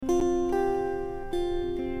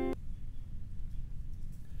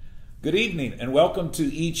Good evening and welcome to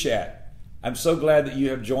eChat. I'm so glad that you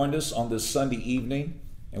have joined us on this Sunday evening,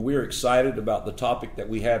 and we are excited about the topic that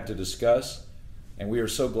we have to discuss, and we are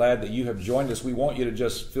so glad that you have joined us. We want you to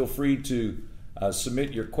just feel free to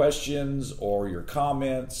submit your questions or your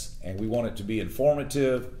comments, and we want it to be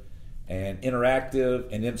informative and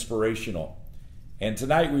interactive and inspirational. And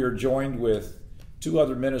tonight we are joined with two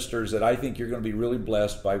other ministers that I think you're going to be really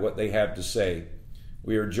blessed by what they have to say.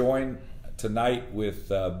 We are joined tonight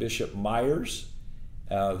with Bishop Myers,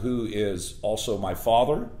 who is also my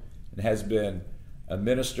father and has been a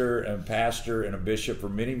minister and pastor and a bishop for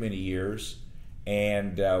many, many years,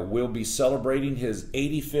 and will be celebrating his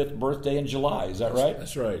 85th birthday in July. Is that right?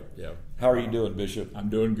 That's right, yeah. How are you doing, Bishop? I'm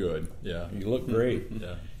doing good, yeah. You look great.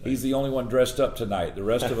 Yeah. He's the only one dressed up tonight. The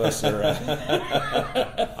rest of us are...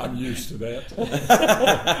 I'm used to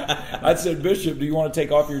that. I said, Bishop, do you want to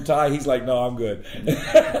take off your tie? He's like, no, I'm good.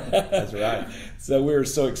 That's right. So we're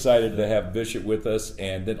so excited to have Bishop with us.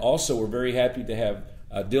 And then also we're very happy to have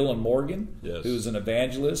Dylan Morgan, Yes. who's an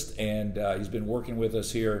evangelist. And he's been working with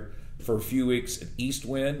us here for a few weeks at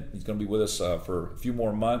Eastwind. He's going to be with us for a few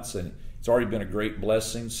more months. And it's already been a great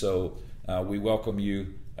blessing. So we welcome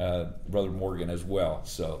you, Brother Morgan, as well.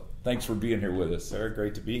 So thanks for being here with us. Sir,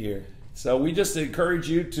 great to be here. So we just encourage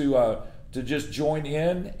you to just join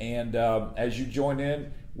in, and as you join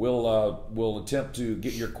in, we'll attempt to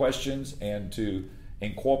get your questions and to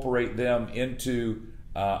incorporate them into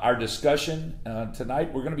our discussion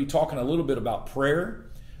tonight. We're going to be talking a little bit about prayer.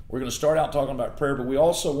 We're going to start out talking about prayer, but we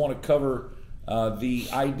also want to cover the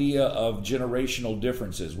idea of generational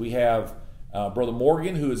differences. We have Brother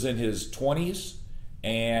Morgan, who is in his 20s,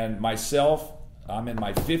 and myself, I'm in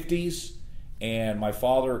my 50s, and my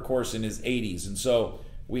father, of course, in his 80s. And so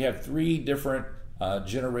we have three different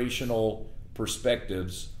generational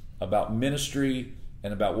perspectives about ministry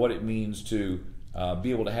and about what it means to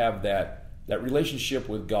be able to have that relationship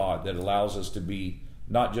with God that allows us to be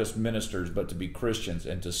not just ministers, but to be Christians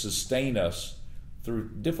and to sustain us through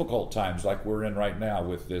difficult times like we're in right now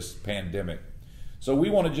with this pandemic. So we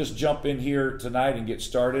want to just jump in here tonight and get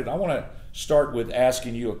started. I want to start with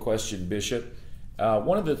asking you a question, Bishop.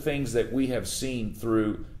 One of the things that we have seen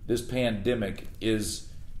through this pandemic is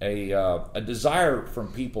a desire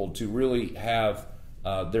from people to really have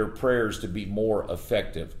their prayers to be more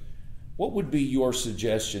effective. What would be your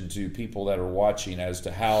suggestion to people that are watching as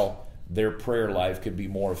to how their prayer life could be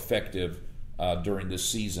more effective during this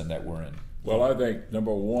season that we're in? Well, I think,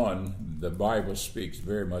 number one, the Bible speaks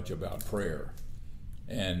very much about prayer.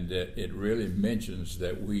 And it really mentions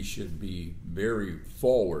that we should be very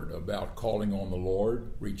forward about calling on the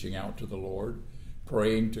Lord, reaching out to the Lord,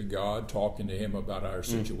 praying to God, talking to Him about our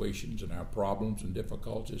situations and our problems and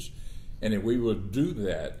difficulties. And if we will do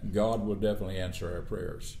that, God will definitely answer our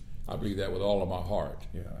prayers. I believe that with all of my heart.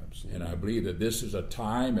 Yeah, absolutely. And I believe that this is a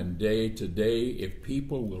time and day today, if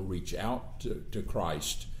people will reach out to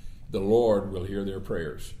Christ, the Lord will hear their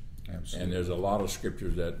prayers. Absolutely. And there's a lot of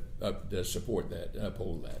scriptures that support that,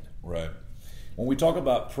 uphold that. Right. When we talk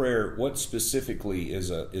about prayer, what specifically is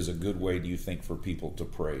a good way, do you think, for people to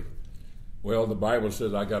pray? Well, the Bible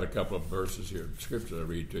says, I got a couple of verses here, scriptures I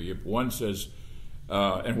read to you. One says,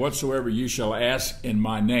 and whatsoever you shall ask in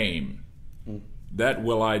my name, that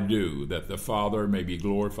will I do, that the Father may be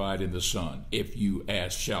glorified in the Son. If you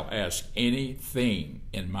shall ask anything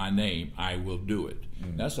in my name, I will do it.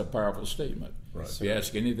 That's a powerful statement. Right. If you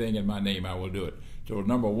ask anything in my name, I will do it. So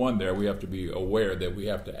number one there, we have to be aware that we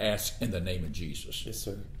have to ask in the name of Jesus. Yes,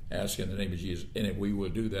 sir. Ask in the name of Jesus. And if we will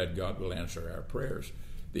do that, God will answer our prayers.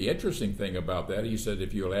 The interesting thing about that, he said,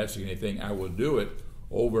 if you'll ask anything, I will do it.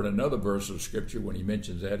 Over in another verse of Scripture, when he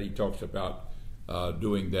mentions that, he talks about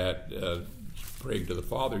doing that, praying to the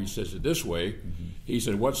Father. He says it this way. He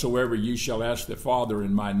said, whatsoever you shall ask the Father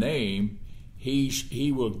in my name,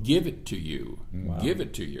 he will give it to you. Wow. Give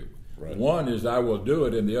it to you. Right. One is I will do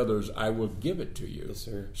it, and the other is I will give it to you. Yes,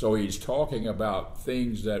 sir. So he's talking about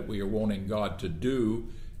things that we are wanting God to do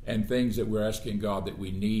and things that we're asking God that we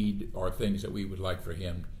need or things that we would like for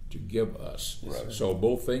him to give us. Right. So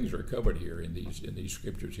both things are covered here in these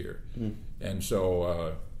scriptures here. And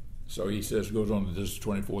so he says, goes on to this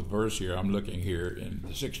 24th verse here. I'm looking here in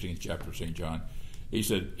the 16th chapter of St. John. He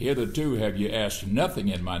said, hitherto have you asked nothing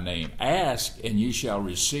in my name. Ask, and ye shall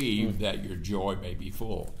receive, that your joy may be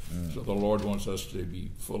full. So the Lord wants us to be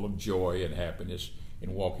full of joy and happiness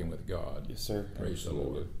in walking with God. Yes, sir. Praise the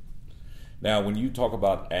Lord. Now, when you talk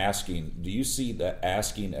about asking, do you see that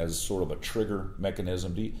asking as sort of a trigger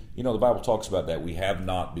mechanism? You know, the Bible talks about that. We have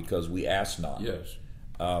not because we ask not. Yes.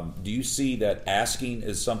 Do you see that asking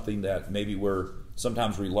is something that maybe we're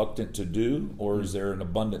sometimes reluctant to do, or is there an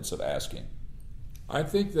abundance of asking? I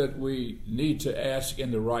think that we need to ask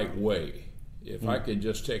in the right way. If I could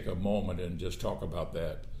just take a moment and just talk about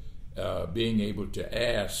that, being able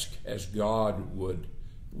to ask as God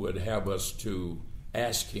would have us to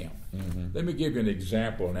ask Him. Let me give you an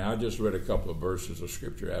example now. I just read a couple of verses of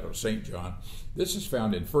Scripture out of St. John. This is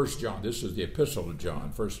found in 1 John. This is the epistle of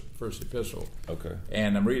John, first epistle. Okay.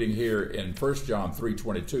 And I'm reading here in 1 John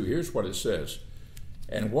 3:22. Here's what it says.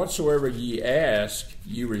 And whatsoever ye ask,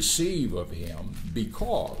 ye receive of Him,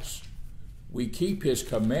 because we keep His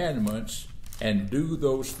commandments and do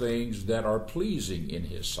those things that are pleasing in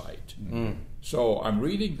His sight. So I'm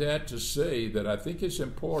reading that to say that I think it's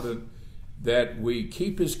important that we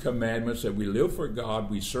keep His commandments, that we live for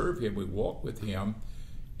God, we serve Him, we walk with Him,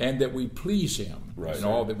 and that we please Him in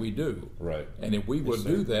all that we do. Right. And if we will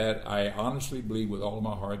do that, I honestly believe with all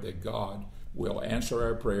my heart that God will answer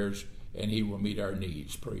our prayers and He will meet our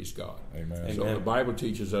needs. Praise God. Amen. So the Bible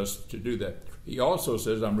teaches us to do that. He also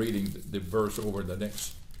says, I'm reading the verse over the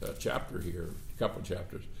next chapter here, a couple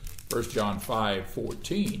chapters, 1 John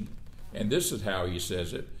 5:14, and this is how he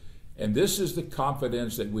says it. And this is the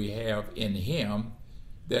confidence that we have in Him,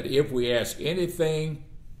 that if we ask anything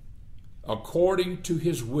according to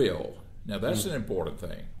His will, now that's an important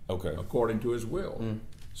thing. Okay. According to His will.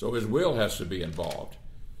 So His will has to be involved.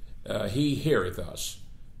 He heareth us.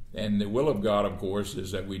 And the will of God, of course,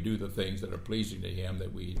 is that we do the things that are pleasing to Him,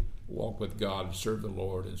 that we walk with God and serve the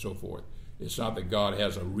Lord and so forth. It's not that God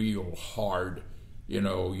has a real hard,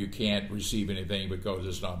 you can't receive anything because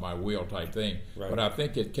it's not my will type thing. Right. But I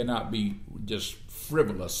think it cannot be just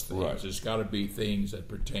frivolous things. Right. It's got to be things that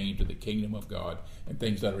pertain to the kingdom of God and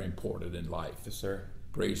things that are important in life. Yes, sir.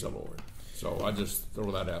 Praise the Lord. So I just throw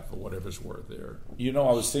that out for whatever it's worth there.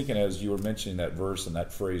 I was thinking as you were mentioning that verse and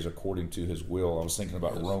that phrase, according to His will, I was thinking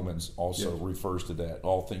about Romans also refers to that.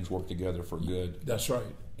 All things work together for good. That's right.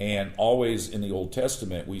 And always in the Old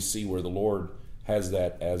Testament, we see where the Lord has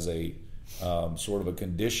that as a sort of a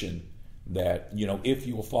condition that, if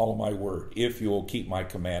you will follow my word, if you will keep my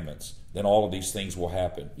commandments, then all of these things will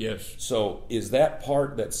happen. Yes. So is that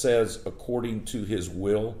part that says according to His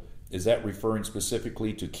will, is that referring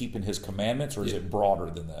specifically to keeping His commandments, or is it broader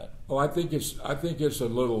than that? Oh, I think it's a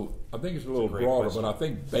little broader, question. but I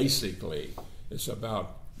think basically it's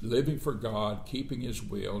about living for God, keeping His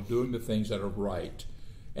will, doing the things that are right.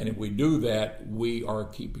 And if we do that, we are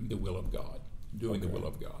keeping the will of God, doing the will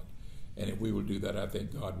of God. And if we will do that, I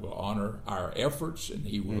think God will honor our efforts, and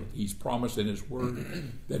He's promised in His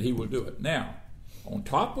word that He will do it. Now, on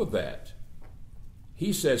top of that,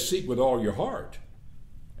 He says, seek with all your heart.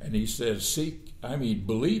 And He says,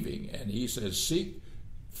 believing. And He says, seek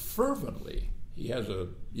fervently. He has a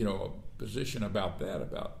position about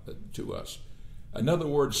that to us. In other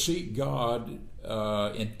words, seek God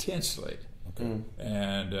intensely. Okay.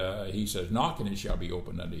 And He says, knock and it shall be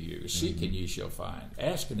opened unto you. Seek and ye shall find.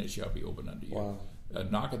 Ask and it shall be opened unto you. Wow.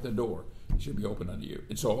 Knock at the door, it shall be opened unto you.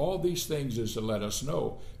 And so all these things is to let us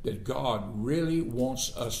know that God really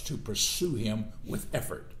wants us to pursue Him with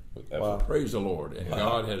effort. Wow. Praise the Lord. And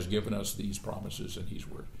God has given us these promises in His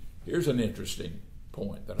word. Here's an interesting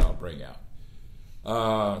point that I'll bring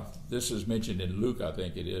out. This is mentioned in Luke, I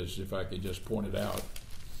think it is, if I could just point it out.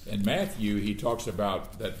 In Matthew, he talks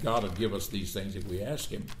about that God will give us these things if we ask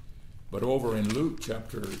Him. But over in Luke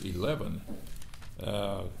chapter 11,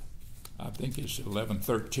 I think it's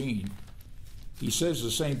 11:13, he says the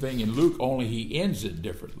same thing in Luke, only he ends it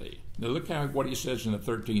differently. Now look what he says in the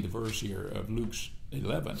 13th verse here of Luke's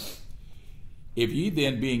 11. If ye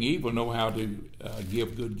then, being evil, know how to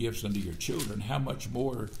give good gifts unto your children, how much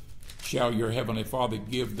more shall your heavenly Father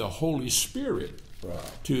give the Holy Spirit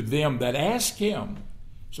to them that ask Him?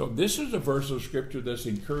 So this is a verse of Scripture that's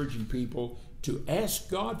encouraging people to ask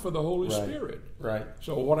God for the Holy Spirit. Right.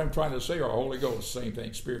 So what I'm trying to say, our Holy Ghost, same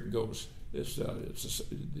thing, Spirit and Ghost.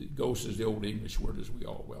 Ghost is the old English word, as we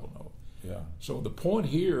all well know. Yeah. So the point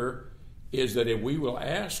here is that if we will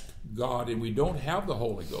ask God, and we don't have the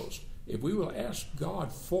Holy Ghost, if we will ask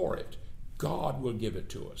God for it, God will give it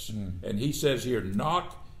to us. And He says here,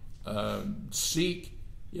 knock, seek.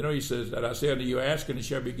 He says that I say unto you, ask and it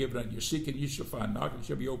shall be given unto you, seek and you shall find, knock and it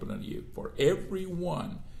shall be opened unto you. For every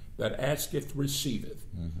one that asketh receiveth,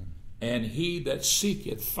 and he that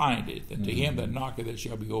seeketh findeth, and to him that knocketh it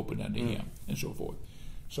shall be opened unto him, and so forth.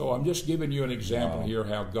 So I'm just giving you an example here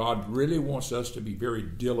how God really wants us to be very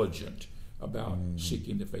diligent about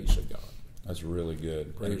seeking the face of God. That's really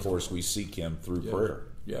good. And of course, we seek Him through prayer.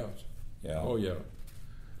 Yeah. Yeah. Oh, yeah.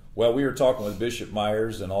 Well, we were talking with Bishop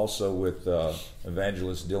Myers and also with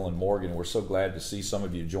Evangelist Dylan Morgan. We're so glad to see some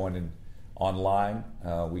of you joining online.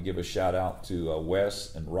 We give a shout out to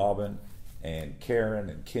Wes and Robin and Karen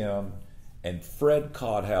and Kim and Fred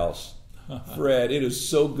Codhouse. Fred, it is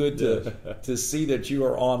so good to see that you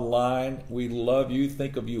are online. We love you,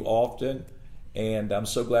 think of you often, and I'm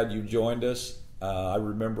so glad you joined us. I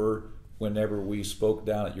remember whenever we spoke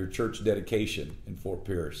down at your church dedication in Fort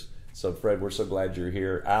Pierce. So, Fred, we're so glad you're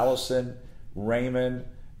here. Allison, Raymond,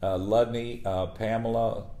 Ludney,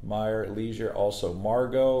 Pamela Meyer, Leisure, also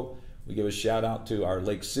Margot. We give a shout out to our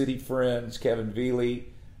Lake City friends, Kevin Veely,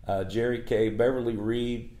 Jerry K, Beverly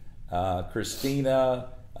Reed,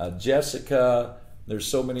 Christina, Jessica. There's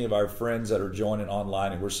so many of our friends that are joining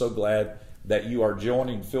online, and we're so glad that you are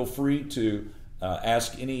joining. Feel free to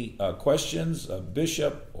ask any questions,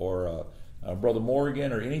 Bishop or Brother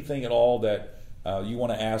Morgan, or anything at all that you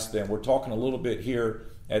want to ask them. We're talking a little bit here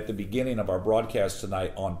at the beginning of our broadcast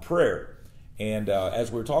tonight on prayer. And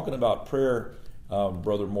as we're talking about prayer,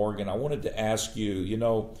 Brother Morgan, I wanted to ask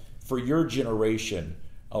you, for your generation,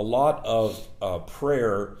 a lot of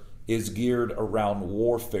prayer is geared around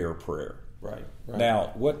warfare prayer. Right.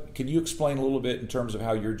 Now, can you explain a little bit in terms of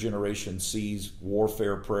how your generation sees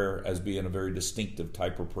warfare prayer as being a very distinctive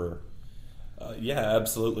type of prayer? Yeah,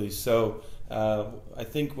 absolutely. So I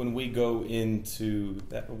think when we go into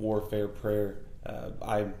that warfare prayer,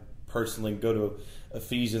 I personally go to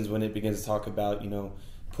Ephesians when it begins to talk about,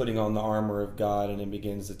 putting on the armor of God, and it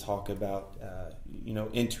begins to talk about,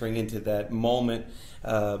 entering into that moment.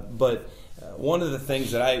 But one of the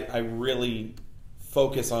things that I really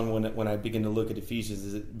focus on when I begin to look at Ephesians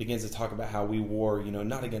is it begins to talk about how we war,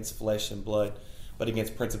 not against flesh and blood, but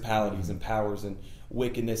against principalities and powers and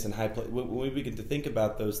wickedness and high place. When we begin to think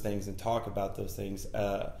about those things and talk about those things,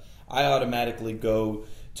 I automatically go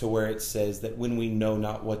to where it says that when we know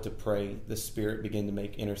not what to pray, the Spirit begin to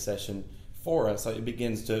make intercession for us. It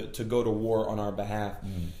begins to go to war on our behalf.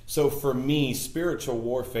 So for me, spiritual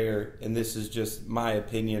warfare, and this is just my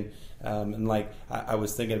opinion, and like I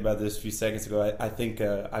was thinking about this a few seconds ago, I think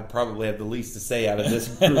I probably have the least to say out of this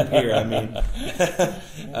group here. I mean,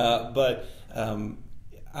 but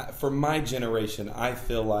for my generation, I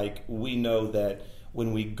feel like we know that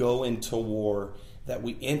when we go into war, that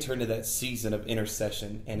we enter into that season of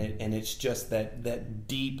intercession, and it's just that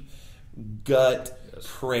deep gut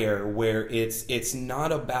prayer where it's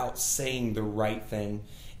not about saying the right thing,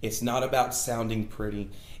 it's not about sounding pretty,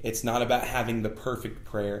 it's not about having the perfect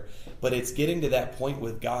prayer, but it's getting to that point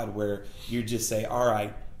with God where you just say, all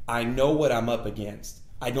right, I know what I'm up against,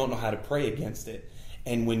 I don't know how to pray against it.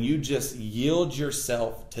 And when you just yield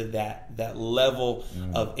yourself to that level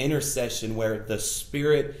of intercession where the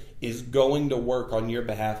Spirit is going to work on your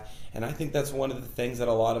behalf, and I think that's one of the things that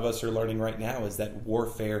a lot of us are learning right now is that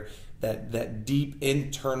warfare, that deep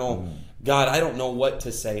internal, God, I don't know what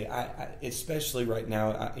to say. I especially right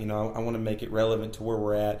now, I want to make it relevant to where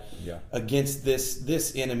we're at against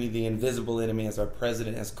this enemy, the invisible enemy, as our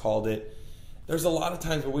president has called it. There's a lot of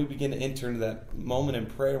times where we begin to enter into that moment in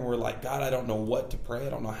prayer and we're like, God, I don't know what to pray. I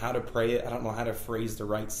don't know how to pray it. I don't know how to phrase the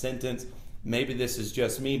right sentence. Maybe this is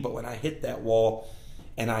just me, but when I hit that wall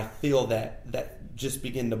and I feel that just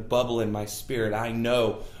begin to bubble in my spirit, I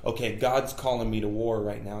know, okay, God's calling me to war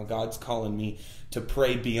right now. God's calling me to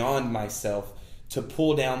pray beyond myself, to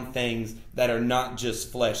pull down things that are not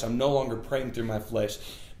just flesh. I'm no longer praying through my flesh.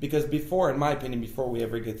 Because in my opinion, before we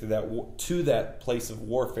ever get to that place of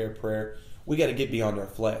warfare prayer, we got to get beyond our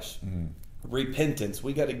flesh. Repentance.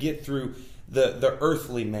 We got to get through the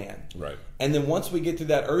earthly man. Right. And then once we get through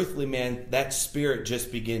that earthly man, that Spirit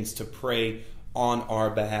just begins to pray on our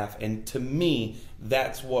behalf. And to me,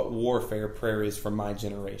 that's what warfare prayer is for my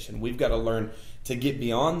generation. We've got to learn to get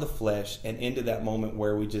beyond the flesh and into that moment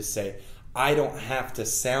where we just say, I don't have to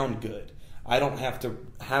sound good. I don't have to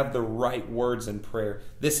have the right words in prayer.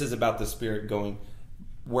 This is about the Spirit going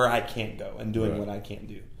where I can't go and doing what I can't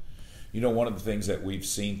do. One of the things that we've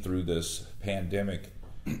seen through this pandemic,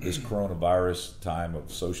 this coronavirus time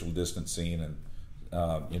of social distancing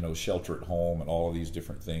and, shelter at home and all of these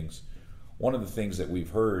different things, one of the things that we've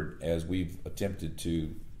heard as we've attempted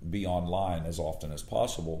to be online as often as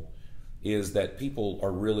possible is that people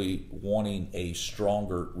are really wanting a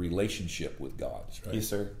stronger relationship with God. Right. Yes,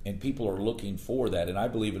 sir. And people are looking for that. And I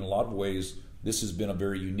believe in a lot of ways, this has been a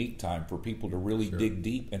very unique time for people to really dig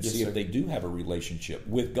deep and see if they do have a relationship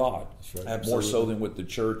with God. That's right. More so than with the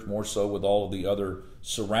church, more so with all of the other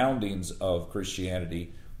surroundings of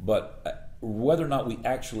Christianity, but whether or not we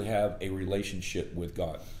actually have a relationship with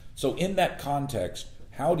God. So in that context,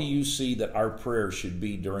 how do you see that our prayer should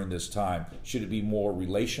be during this time? Should it be more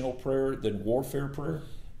relational prayer than warfare prayer?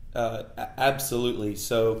 Absolutely.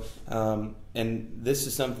 So, and this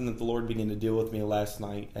is something that the Lord began to deal with me last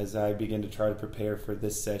night as I began to try to prepare for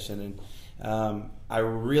this session. And I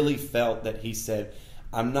really felt that He said,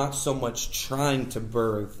 I'm not so much trying to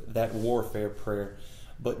birth that warfare prayer,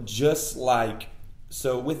 but just like,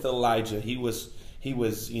 so with Elijah, he was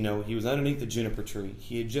underneath the juniper tree.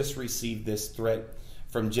 He had just received this threat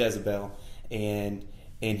from Jezebel, and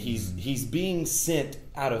he's being sent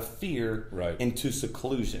out of fear into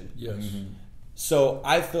seclusion. Yes. Mm-hmm. So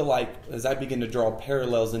I feel like as I begin to draw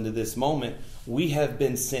parallels into this moment, we have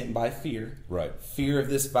been sent by fear. Right. Fear of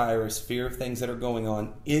this virus, fear of things that are going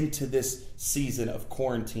on, into this season of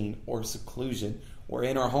quarantine or seclusion. We're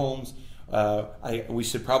in our homes. We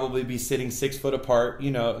should probably be sitting 6 foot apart,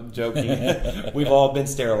 joking. We've all been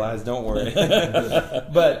sterilized, don't worry.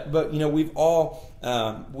 but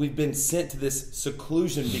we've been sent to this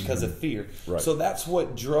seclusion because of fear. Right. So that's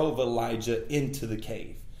what drove Elijah into the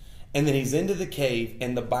cave. And then he's into the cave,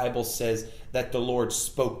 and the Bible says that the Lord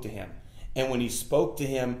spoke to him. And when he spoke to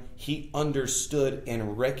him, he understood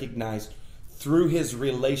and recognized through his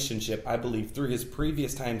relationship, I believe, through his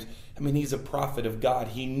previous times. I mean, he's a prophet of God.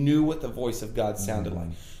 He knew what the voice of God sounded like.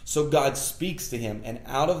 So God speaks to him, and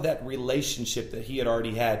out of that relationship that he had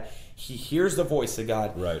already had, he hears the voice of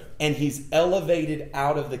God, right, and he's elevated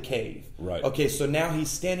out of the cave. Right. Okay, so now he's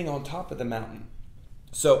standing on top of the mountain.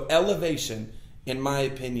 So elevation, in my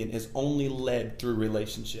opinion, is only led through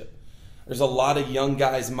relationship. There's a lot of young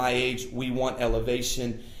guys my age. We want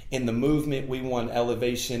elevation in the movement. We want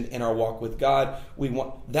elevation in our walk with God.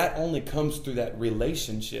 That only comes through that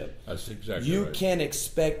relationship. That's exactly You right. can't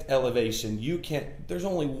expect elevation. There's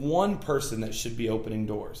only one person that should be opening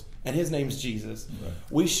doors, and his name's Jesus. Right.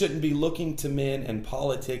 We shouldn't be looking to men and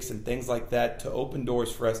politics and things like that to open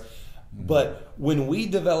doors for us. But when we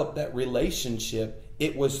develop that relationship,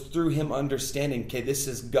 it was through him understanding, okay, this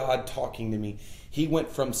is God talking to me. He went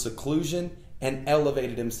from seclusion and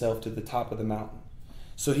elevated himself to the top of the mountain.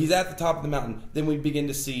 So he's at the top of the mountain. Then we begin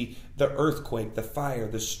to see the earthquake, the fire,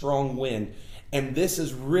 the strong wind. And this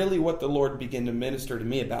is really what the Lord began to minister to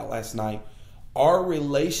me about last night. Our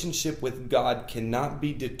relationship with God cannot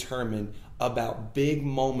be determined about big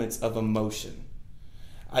moments of emotion.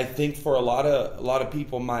 I think for a lot of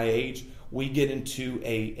people my age, we get into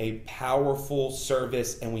a powerful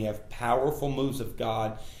service and we have powerful moves of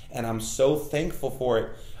God, and I'm so thankful for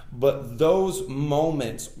it. But those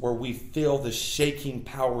moments where we feel the shaking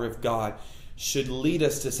power of God should lead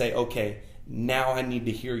us to say, okay, now I need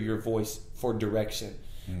to hear your voice for direction.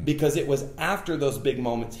 Because it was after those big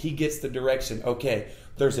moments, he gets the direction. Okay,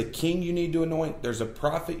 there's a king you need to anoint. There's a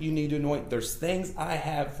prophet you need to anoint. There's things I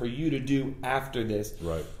have for you to do after this.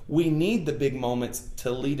 Right. We need the big moments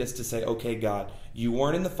to lead us to say, okay, God, you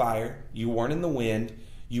weren't in the fire. You weren't in the wind.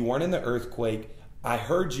 You weren't in the earthquake. I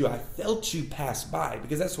heard you. I felt you pass by.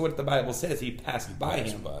 Because that's what the Bible says. He passed by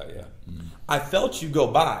him. I felt you go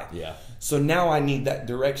by. Yeah. So now I need that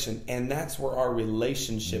direction. And that's where our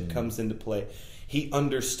relationship comes into play. He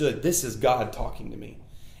understood, this is God talking to me.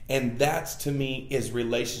 And that's, to me, is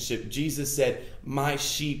relationship. Jesus said, my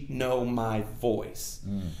sheep know my voice.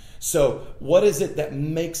 So what is it that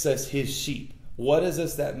makes us his sheep? What is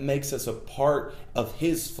it that makes us a part of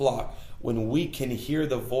his flock when we can hear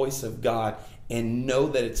the voice of God and know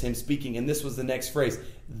that it's him speaking? And this was the next phrase,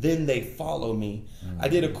 then they follow me. I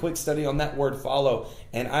did a quick study on that word follow,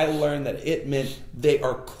 and I learned that it meant they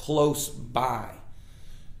are close by.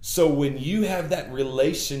 So when you have that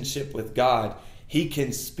relationship with God, he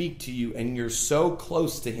can speak to you and you're so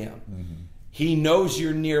close to him. He knows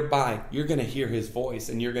you're nearby. You're going to hear his voice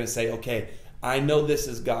and you're going to say, okay, I know this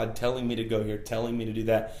is God telling me to go here, telling me to do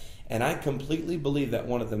that. And I completely believe that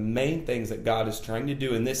one of the main things that God is trying to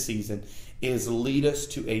do in this season is lead us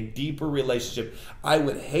to a deeper relationship. I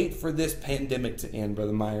would hate for this pandemic to end,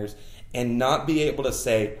 Brother Myers, and not be able to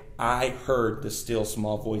say, I heard the still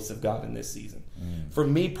small voice of God in this season. For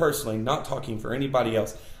me personally, not talking for anybody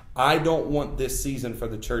else, I don't want this season for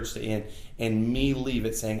the church to end and me leave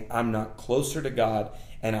it saying I'm not closer to God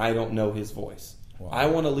and I don't know his voice. Wow. I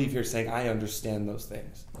want to leave here saying I understand those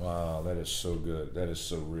things. Wow, that is so good. That is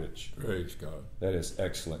so rich. Praise God. That is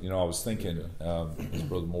excellent. I was thinking, as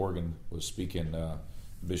Brother Morgan was speaking,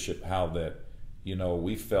 Bishop, how that,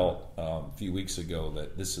 we felt a few weeks ago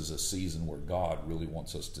that this is a season where God really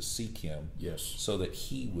wants us to seek him. Yes. So that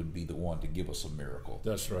he would be the one to give us a miracle.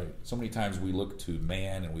 That's right. So many times we look to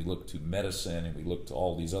man and we look to medicine and we look to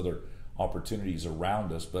all these other opportunities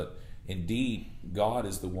around us, but indeed, God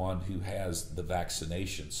is the one who has the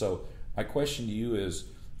vaccination. So my question to you is,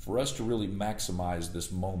 for us to really maximize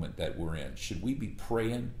this moment that we're in, should we be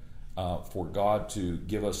praying for God to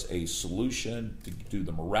give us a solution, to do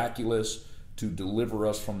the miraculous, to deliver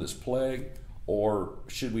us from this plague? Or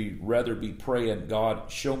should we rather be praying,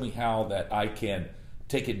 God, show me how that I can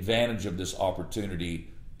take advantage of this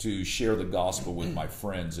opportunity to share the gospel with my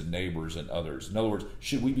friends and neighbors and others? In other words,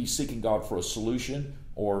 should we be seeking God for a solution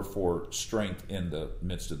or for strength in the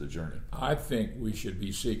midst of the journey? I think we should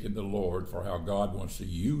be seeking the Lord for how God wants to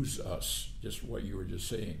use us, just what you were just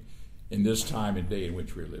saying, in this time and day in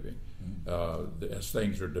which we're living. As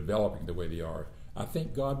things are developing the way they are, I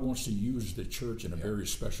think God wants to use the church in a very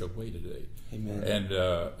special way today. Amen.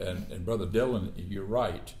 And Brother Dylan, you're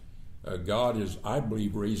right. God is, I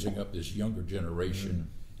believe, raising up this younger generation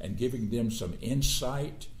and giving them some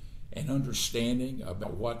insight and understanding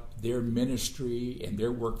about what their ministry and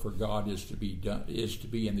their work for God is to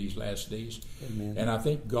be in these last days. Amen. And I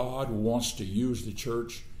think God wants to use the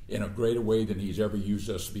church in a greater way than He's ever used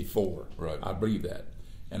us before. Right. I believe that.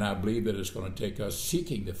 And I believe that it's going to take us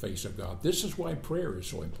seeking the face of God. This is why prayer is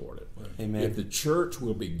so important. Right. Amen. If the church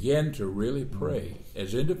will begin to really pray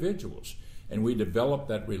as individuals, and we develop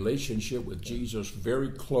that relationship with Jesus very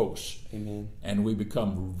close, Amen. and we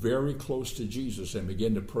become very close to Jesus and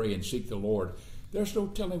begin to pray and seek the Lord, there's no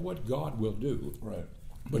telling what God will do. Right.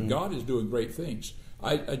 But God is doing great things.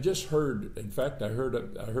 I just heard, in fact, I heard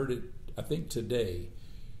it, I think today.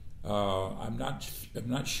 I'm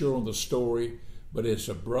not sure on the story, but it's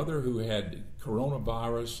a brother who had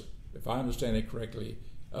coronavirus, if I understand it correctly,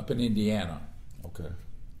 up in Indiana. Okay.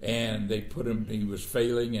 And they put him, he was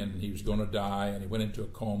failing and he was going to die, and he went into a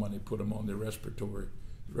coma, and they put him on the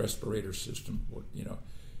respirator system,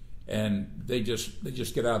 and they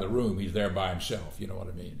just get out of the room. He's there by himself, you know what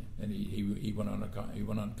I mean? And he went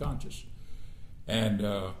unconscious.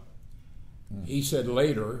 And he said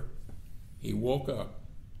later he woke up,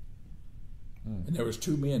 and there was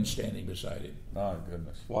two men standing beside him. My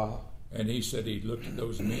goodness. Wow. And he said he looked at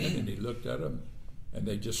those men, and he looked at them, and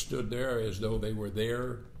they just stood there as though they were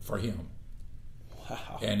there for him.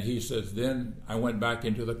 Wow. And he says, then I went back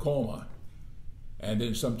into the coma. And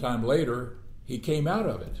then sometime later, he came out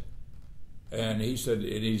of it. And he said,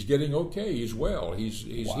 and he's getting okay. He's well. He's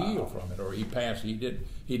healed from it. Or he passed. He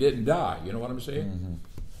didn't die. You know what I'm saying? Mm-hmm.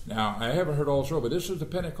 Now, I haven't heard all the story, but this is the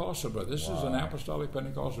Pentecostal brother. This is an apostolic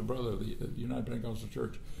Pentecostal brother of the United Pentecostal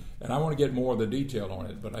Church. And I want to get more of the detail on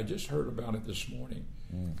it, but I just heard about it this morning.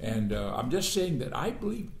 And I'm just saying that I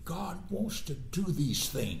believe God wants to do these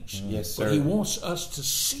things. Yes, sir. But He wants us to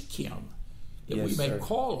seek Him, that Yes, we may sir.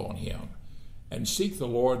 call on Him and seek the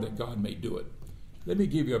Lord, that God may do it. Let me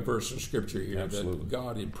give you a verse of Scripture here Absolutely. that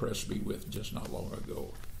God impressed me with just not long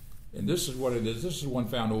ago. And this is what it is. This is one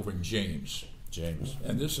found over in James. James.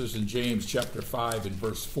 And this is in James chapter 5 and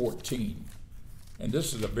verse 14. And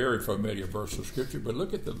this is a very familiar verse of Scripture, but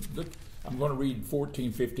look, I'm going to read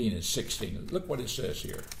 14, 15, and 16. Look what it says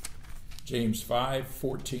here. James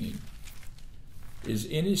 5:14. Is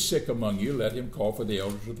any sick among you? Let him call for the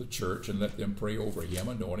elders of the church, and let them pray over him,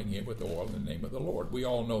 anointing him with oil in the name of the Lord. We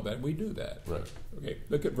all know that. We do that. Right. Okay,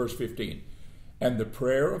 look at verse 15. And the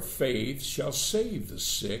prayer of faith shall save the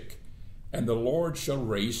sick, and the Lord shall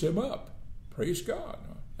raise him up. Praise God.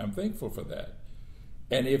 I'm thankful for that.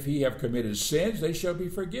 And if he have committed sins, they shall be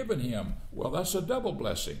forgiven him. Well, that's a double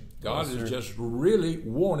blessing. God Yes, is sir. just really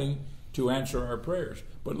wanting to answer our prayers.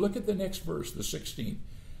 But look at the next verse, the 16th.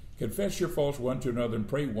 Confess your faults one to another and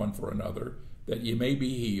pray one for another, that ye may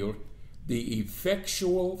be healed. The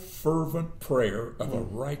effectual, fervent prayer of a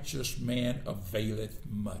righteous man availeth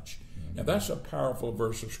much. Now that's a powerful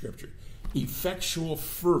verse of Scripture. Effectual,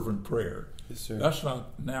 fervent prayer. Yes, sir. That's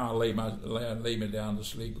not, now I lay me down to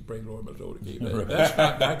sleep and pray, Lord, my soul to keep. That's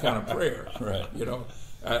not that kind of prayer. Right. You know,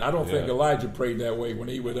 I don't think Elijah prayed that way when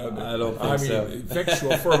he was under. I don't think so.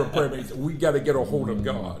 Effectual, fervent prayer means we got to get a hold of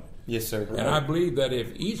God. Yes, sir. And I believe that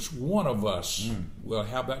if each one of us will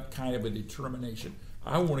have that kind of a determination,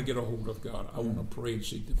 I want to get a hold of God. I want to pray and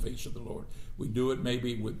seek the face of the Lord. We do it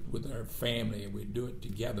maybe with our family, and we do it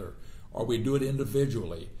together, or we do it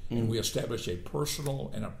individually, and we establish a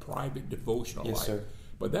personal and a private devotional Yes, life. sir.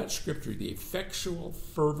 But that Scripture, the effectual,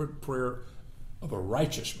 fervent prayer of a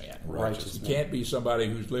righteous man. Righteous You man. can't be somebody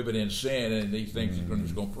who's living in sin and he thinks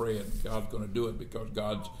he's going to pray and God's going to do it because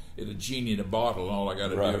God's is a genie in a bottle, and all I got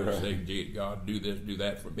to Right, do is right. say, "Gee, God, do this, do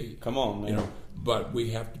that for me." Come on, man. You know, but we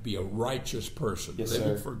have to be a righteous person, Yes,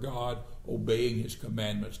 living sir. for God, obeying His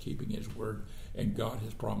commandments, keeping His word, and God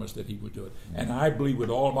has promised that He will do it. And I believe with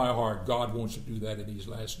all my heart, God wants to do that in these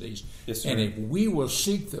last days. Yes, sir. And if we will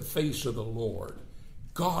seek the face of the Lord,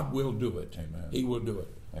 God will do it. Amen. He will do it.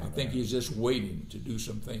 Amen. I think He's just waiting to do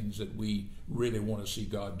some things that we really want to see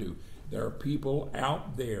God do. There are people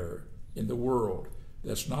out there in the world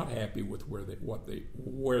that's not happy with where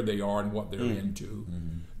they are and what they're into.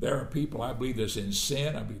 There are people, I believe, that's in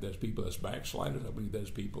sin. I believe there's people that's backsliders. I believe there's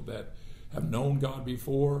people that have known God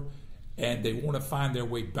before, and they want to find their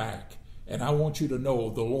way back. And I want you to know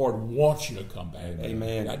the Lord wants you to come back.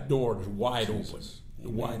 Amen. That door is wide open.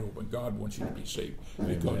 Wide open. God wants you to be saved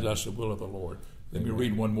because that's the will of the Lord. Let me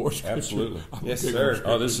read one more scripture. Absolutely. Yes, sir.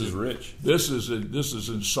 Oh, this is rich. This is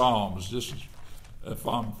in Psalms. This is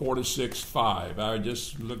Psalm 46:5. I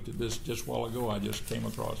just looked at this just a while ago. I just came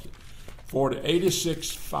across it.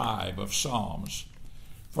 86:5 of Psalms.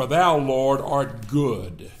 For thou, Lord, art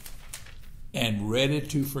good and ready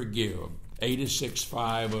to forgive.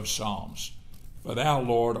 86:5 of Psalms. For thou,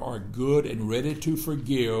 Lord, art good and ready to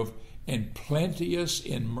forgive, and plenteous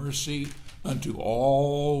in mercy unto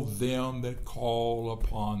all them that call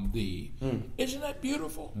upon thee. Isn't that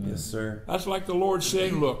beautiful? Yes, sir. That's like the Lord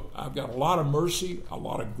saying, look, I've got a lot of mercy, a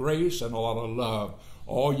lot of grace, and a lot of love.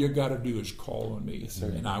 All you got to do is call on me,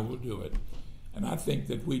 and I will do it. And I think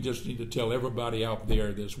that we just need to tell everybody out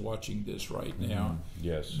there that's watching this right now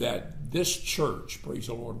that this church, praise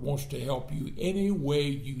the Lord, wants to help you any way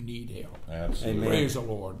you need help. Absolutely. Amen. Praise the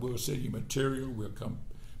Lord. We'll send you material. We'll come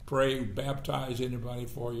pray, baptize anybody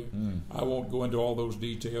for you. I won't go into all those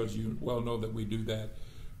details. You well know that we do that.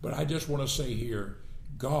 But I just want to say here,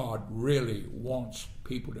 God really wants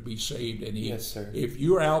people to be saved. And Yes, sir. if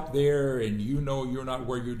you're out there and you know you're not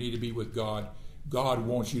where you need to be with God, God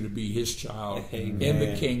wants you to be His child Amen. in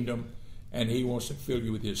the kingdom. And He wants to fill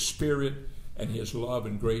you with His Spirit and His love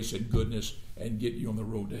and grace and goodness and get you on the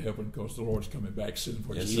road to heaven because the Lord's coming back soon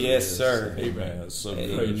for you. Yes, sir. Amen. That's so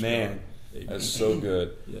good. Praise Amen. God. That's so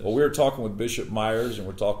good. Yes. Well, we were talking with Bishop Myers and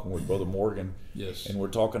we're talking with Brother Morgan. Yes. And we're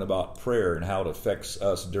talking about prayer and how it affects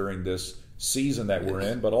us during this season that we're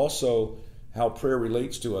in, but also how prayer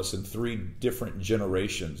relates to us in 3 different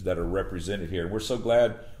generations that are represented here. And we're so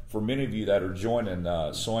glad for many of you that are joining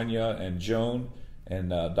Sonia and Joan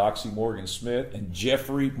and Doxy Morgan Smith and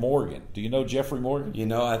Jeffrey Morgan. Do you know Jeffrey Morgan? You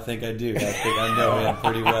know, I think I do. I think I know him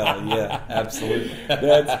pretty well. Yeah, absolutely.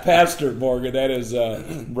 That's Pastor Morgan. That is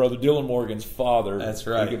Brother Dylan Morgan's father. That's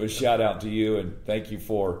right. We give a shout out to you and thank you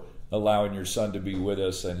for allowing your son to be with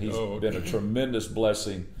us. And he's been a tremendous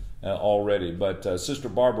blessing already. But Sister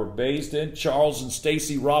Barbara Baisden, Charles and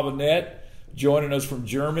Stacy Robinette joining us from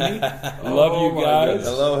Germany. Love you guys.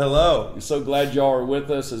 Hello, hello. We're so glad y'all are with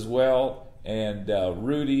us as well. And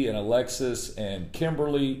Rudy and Alexis and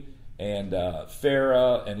Kimberly and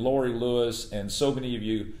Farah and Lori Lewis and so many of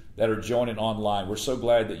you that are joining online. We're so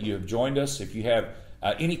glad that you have joined us. If you have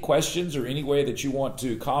any questions or any way that you want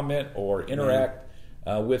to comment or interact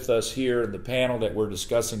with us here in the panel that we're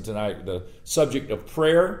discussing tonight, the subject of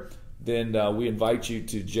prayer, then we invite you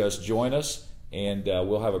to just join us and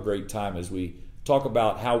we'll have a great time as we talk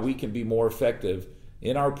about how we can be more effective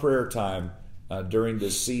in our prayer time during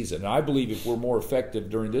this season. And I believe if we're more effective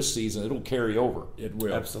during this season, it'll carry over. It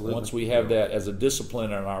will. Absolutely. Once we have that as a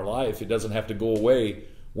discipline in our life, it doesn't have to go away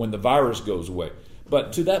when the virus goes away.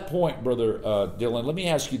 But to that point, Brother Dylan, let me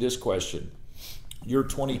ask you this question. You're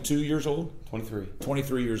 22 years old? 23.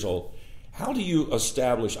 23 years old. How do you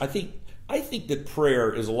establish, I think that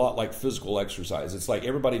prayer is a lot like physical exercise. It's like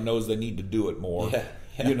everybody knows they need to do it more. Yeah.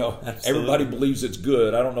 You know, Absolutely. everybody believes it's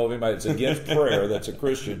good. I don't know if anybody that's against prayer that's a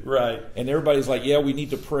Christian. Right. And everybody's like, yeah, we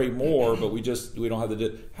need to pray more, but we don't have to do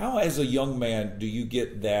it. How, as a young man, do you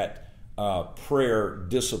get that prayer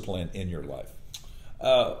discipline in your life?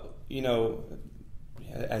 You know,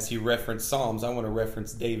 as he referenced Psalms, I want to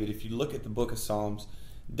reference David. If you look at the book of Psalms,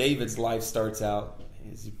 David's life starts out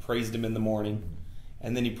as he praised him in the morning,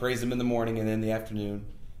 and then he praised him in the morning and then the afternoon,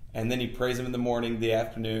 and then he praised him in the morning, the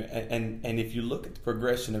afternoon, and if you look at the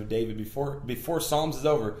progression of David before Psalms is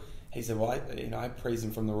over, he said, "Well, I praise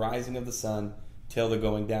him from the rising of the sun till the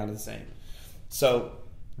going down of the same." So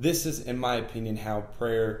this is, in my opinion, how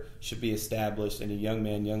prayer should be established in a young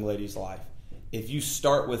man, young lady's life. If you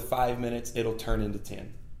start with 5 minutes, it'll turn into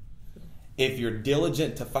 10. If you're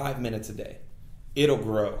diligent to 5 minutes a day, it'll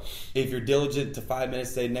grow. If you're diligent to 5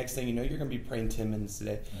 minutes a day, next thing you know, you're going to be praying 10 minutes a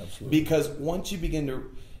day. Absolutely. Because once you begin to,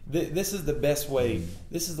 this is the best way.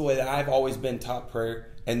 This is the way that I've always been taught prayer,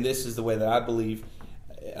 and this is the way that I believe.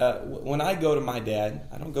 When I go to my dad,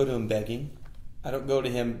 I don't go to him begging. I don't go to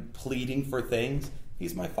him pleading for things.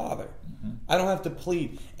 He's my father. Mm-hmm. I don't have to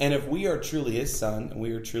plead. And if we are truly his son and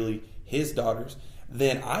we are truly his daughters,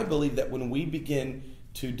 then I believe that when we begin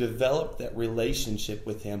to develop that relationship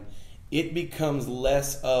with him, it becomes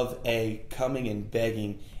less of a coming and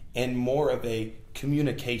begging and more of a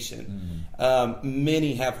communication. Mm-hmm.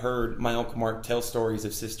 Many have heard my Uncle Mark tell stories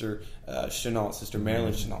of Sister Chenault, Sister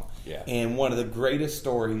Marilyn Chenault. Yeah. And one of the greatest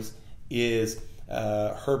stories is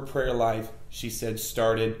her prayer life, she said,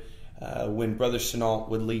 started when Brother Chenault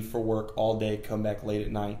would leave for work all day, come back late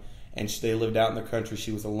at night, and they lived out in the country.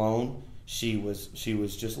 She was alone. She was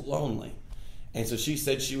just lonely. And so she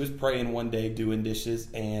said she was praying one day, doing dishes,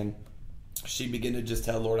 and she began to just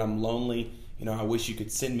tell the Lord, I'm lonely. You know, I wish you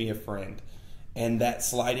could send me a friend. And that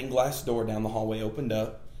sliding glass door down the hallway opened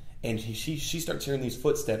up, and she starts hearing these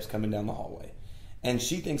footsteps coming down the hallway. And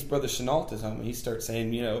she thinks Brother Chenault is home. And he starts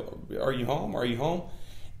saying, you know, are you home? Are you home?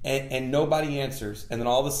 And nobody answers. And then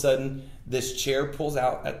all of a sudden, this chair pulls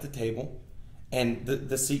out at the table, and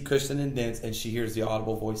the seat cushion indents, and she hears the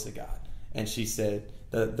audible voice of God. And she said,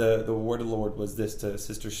 the word of the Lord was this to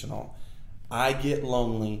Sister Chenault: I get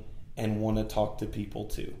lonely and want to talk to people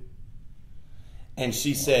too. And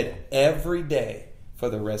she said every day for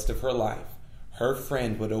the rest of her life, her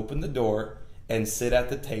friend would open the door and sit at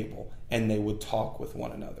the table, and they would talk with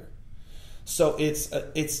one another. So it's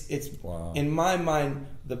Wow. in my mind,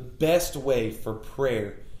 the best way for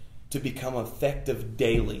prayer to become effective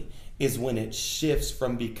daily is when it shifts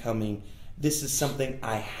from becoming, this is something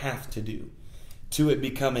I have to do, to it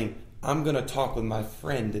becoming, I'm going to talk with my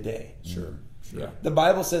friend today. Sure. Yeah. The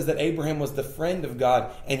Bible says that Abraham was the friend of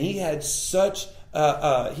God, and he had such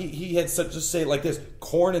he had such, just say it like this,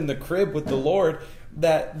 corn in the crib with the Lord,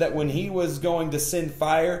 that when he was going to send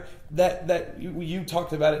fire, that you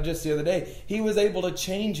talked about it just the other day, he was able to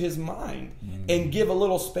change his mind and give a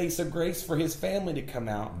little space of grace for his family to come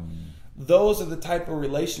out. Those are the type of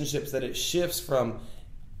relationships that it shifts from,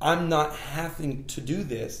 I'm not having to do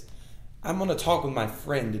this, I'm going to talk with my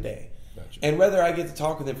friend today. Gotcha. And whether I get to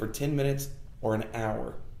talk with him for 10 minutes or an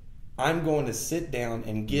hour, I'm going to sit down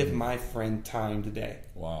and give my friend time today.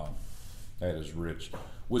 Wow, that is rich.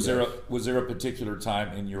 Was there a particular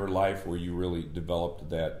time in your life where you really developed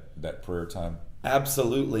that prayer time?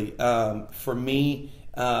 Absolutely. For me,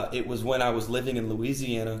 it was when I was living in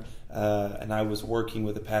Louisiana, and I was working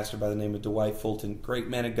with a pastor by the name of Dwight Fulton, great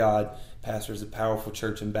man of God, pastors a powerful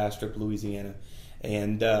church in Bastrop, Louisiana.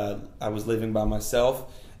 And I was living by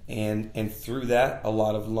myself, and through that, a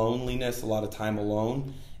lot of loneliness, a lot of time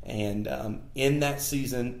alone. And in that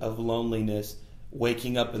season of loneliness,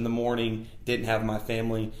 waking up in the morning, didn't have my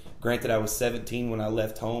family. Granted, I was 17 when I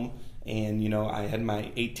left home, and, you know, I had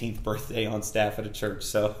my 18th birthday on staff at a church,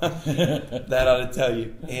 so that ought to tell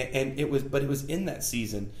you. And it was in that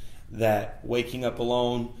season that waking up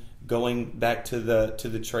alone, going back to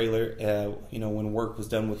the trailer, you know, when work was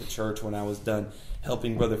done with the church, when I was done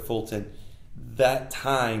helping Brother Fulton, that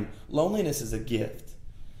time, loneliness is a gift.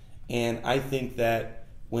 And I think that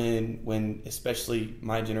when especially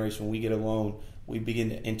my generation, when we get alone, we begin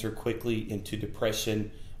to enter quickly into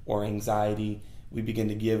depression or anxiety. We begin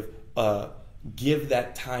to give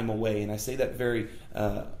that time away, and I say that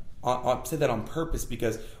I say that on purpose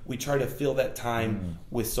because we try to fill that time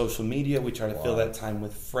with social media. We try to fill that time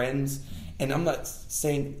with friends, and I'm not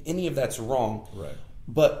saying any of that's wrong. Right.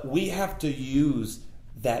 But we have to use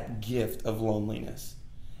that gift of loneliness,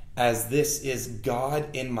 as this is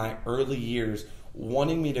God in my early years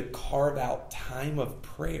wanting me to carve out time of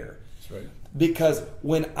prayer. That's right. Because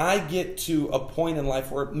when I get to a point in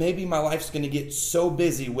life where maybe my life's going to get so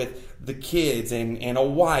busy with the kids and a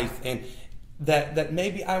wife, and that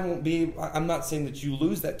maybe I won't be, I'm not saying that you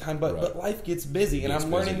lose that time, but life gets busy, and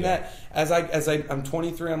I'm learning that as I'm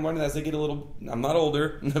 23, I'm learning as I get a little, I'm not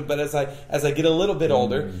older, but as I get a little bit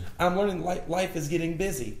older, I'm learning life is getting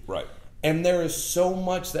busy. Right. And there is so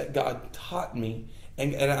much that God taught me,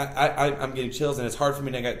 and I'm getting chills, and it's hard for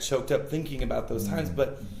me to get choked up thinking about those times,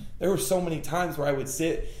 but there were so many times where I would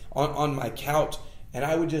sit on my couch and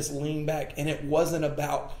I would just lean back, and it wasn't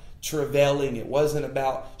about travailing, it wasn't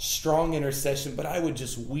about strong intercession, but I would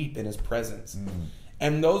just weep in His presence.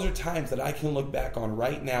 And those are times that I can look back on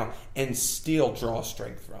right now and still draw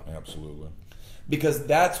strength from. Absolutely. Because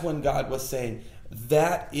that's when God was saying,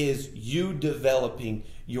 that is you developing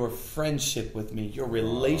your friendship with me, your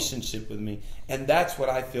relationship with me. And that's what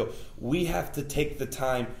I feel. We have to take the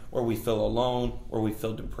time where we feel alone, where we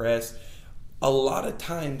feel depressed. A lot of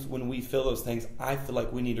times when we feel those things, I feel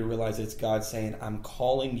like we need to realize it's God saying, I'm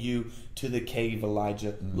calling you to the cave,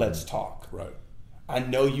 Elijah. Let's talk. Right. I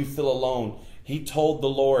know you feel alone. He told the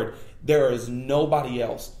Lord, there is nobody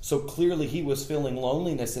else. So clearly he was feeling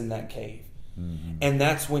loneliness in that cave. And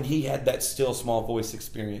that's when he had that still small voice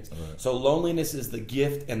experience. Right. So loneliness is the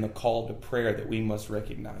gift and the call to prayer that we must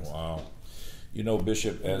recognize. Wow. You know,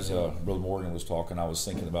 Bishop, as Brother Morgan was talking, I was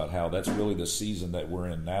thinking about how that's really the season that we're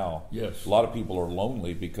in now. Yes. A lot of people are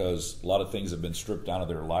lonely because a lot of things have been stripped out of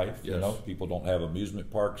their life. Yes. You know, people don't have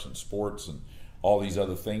amusement parks and sports and all these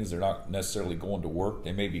other things. They're not necessarily going to work.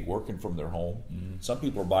 They may be working from their home. Some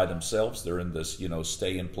people are by themselves. They're in this,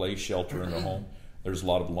 stay in place, shelter in their home. There's a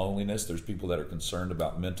lot of loneliness. There's people that are concerned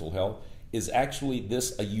about mental health. Is actually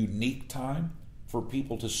this a unique time for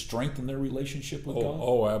people to strengthen their relationship with God?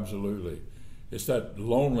 Oh, absolutely. It's that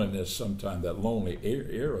loneliness sometimes, that lonely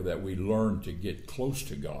era that we learn to get close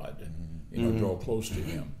to God, draw close to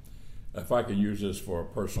Him. If I can use this for a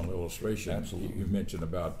personal illustration, absolutely. You mentioned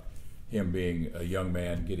about him being a young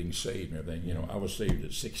man getting saved and everything. I was saved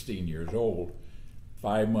at 16 years old.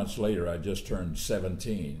 5 months later, I just turned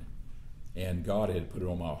 17, and God had put it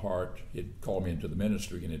on my heart. He'd called me into the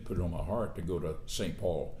ministry, and had put it on my heart to go to St.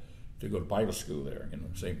 Paul, to go to Bible school there,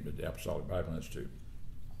 the Apostolic Bible Institute.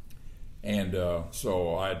 And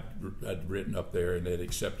so I'd written up there, and they'd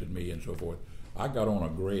accepted me and so forth. I got on a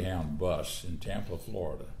Greyhound bus in Tampa,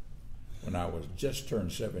 Florida, when I was just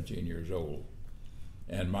turned 17 years old.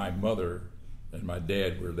 And my mother and my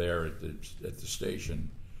dad were there at the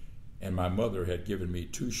station, and my mother had given me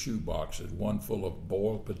 2 shoe boxes, one full of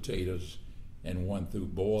boiled potatoes and one full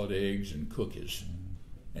of boiled eggs and cookies.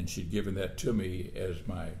 And she'd given that to me as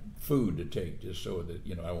my food to take, just so that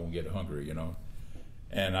I won't get hungry,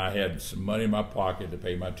 And I had some money in my pocket to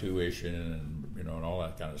pay my tuition and all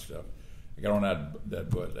that kind of stuff. I got on that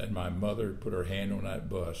bus, and my mother put her hand on that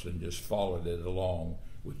bus and just followed it along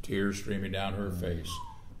with tears streaming down her face,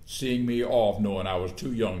 seeing me off, knowing I was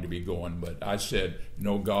too young to be going. But I said,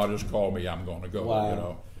 God has called me, I'm going to go,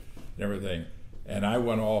 and everything. And I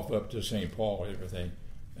went off up to St. Paul and everything.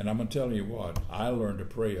 And I'm going to tell you what, I learned to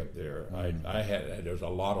pray up there. There was a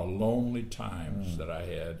lot of lonely times that I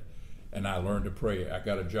had, and I learned to pray. I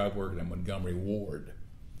got a job working in Montgomery Ward.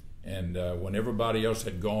 And when everybody else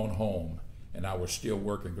had gone home, and I was still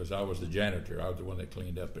working because I was the janitor, I was the one that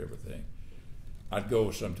cleaned up everything, I'd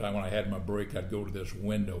go sometime when I had my break, I'd go to this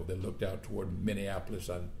window that looked out toward Minneapolis.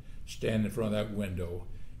 I'd stand in front of that window,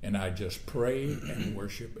 and I'd just pray and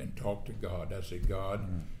worship and talk to God. I'd say, God,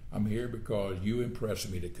 I'm here because you impressed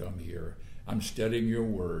me to come here. I'm studying your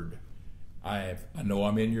word. I know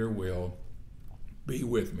I'm in your will. Be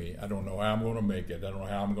with me. I don't know how I'm going to make it. I don't know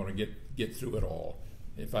how I'm going to get through it all.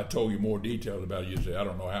 If I told you more details about it, you'd say, I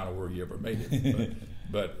don't know how in the world you ever made it.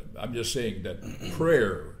 But I'm just saying that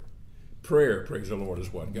prayer, praise the Lord,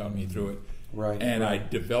 is what got me through it. Right. And I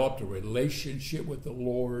developed a relationship with the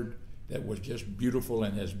Lord that was just beautiful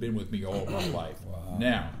and has been with me all my life. Wow.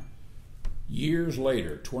 Now, years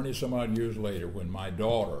later, 20-some-odd years later, when my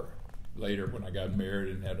daughter, when I got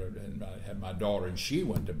married and had my daughter, and she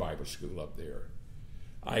went to Bible school up there,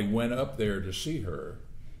 I went up there to see her.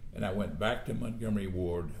 And I went back to Montgomery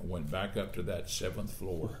Ward, and went back up to that 7th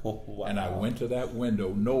floor. Wow. And I went to that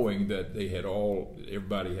window knowing that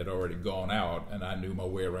everybody had already gone out, and I knew my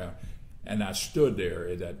way around. And I stood there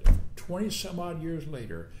at that 20-some-odd years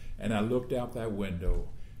later, and I looked out that window,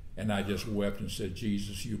 and I just wept and said,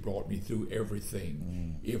 Jesus, you brought me through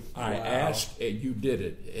everything. If I asked, and you did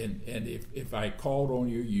it. And if I called on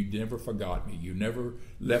you, you never forgot me. You never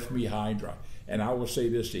left me high and dry. And I will say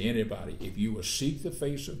this to anybody: if you will seek the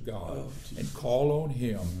face of God and call on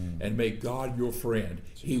Him and make God your friend,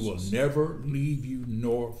 He will never leave you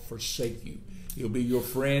nor forsake you. He'll be your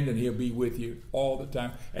friend, and He'll be with you all the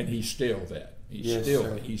time. And He's still that.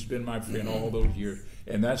 He's been my friend all those years.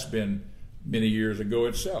 And that's been many years ago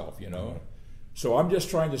itself, So I'm just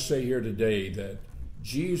trying to say here today that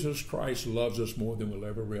Jesus Christ loves us more than we'll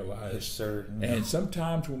ever realize. Yes, sir. And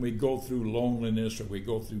sometimes when we go through loneliness, or we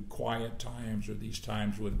go through quiet times, or these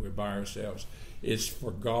times when we're by ourselves, it's for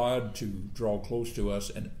God to draw close to us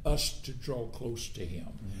and us to draw close to Him.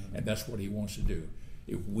 And that's what He wants to do.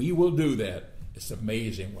 If we will do that, it's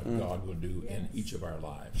amazing what God will do in each of our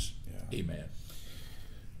lives. Yeah. Amen.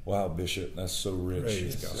 Wow, Bishop, that's so rich.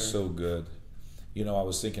 Praise God. So good. I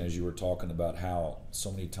was thinking as you were talking about how so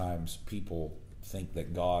many times people think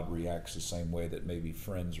that God reacts the same way that maybe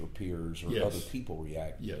friends or peers or other people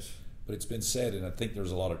react. Yes. But it's been said, and I think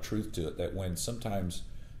there's a lot of truth to it, that when sometimes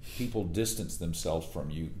people distance themselves from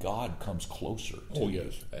you, God comes closer to you.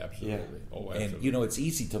 Yes, absolutely. Yeah. Oh, absolutely. And, it's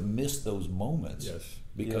easy to miss those moments. Yes.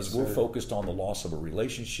 Because we're focused on the loss of a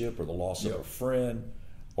relationship, or the loss of a friend,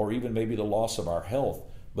 or even maybe the loss of our health.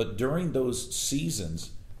 But during those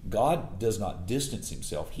seasons, God does not distance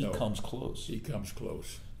Himself. He comes close. He comes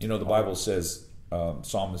close. The Bible says,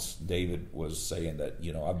 Psalmist David was saying that,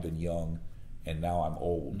 I've been young and now I'm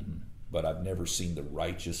old, but I've never seen the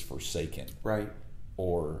righteous forsaken. Right.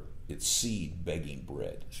 Or its seed begging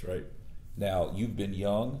bread. That's right. Now, you've been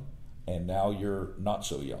young, and now you're not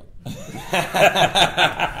so young. I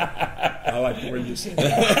like the way you say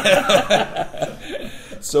that.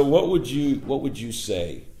 So what would you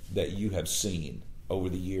say that you have seen over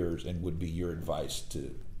the years, and would be your advice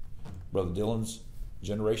to Brother Dylan's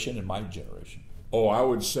generation and my generation? Oh, I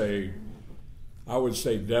would say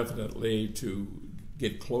definitely to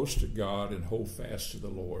get close to God and hold fast to the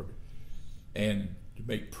Lord, and to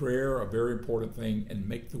make prayer a very important thing and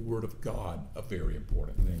make the Word of God a very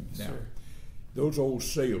important thing. Now, sure. Those old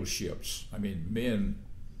sail ships, I mean, men,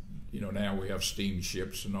 now we have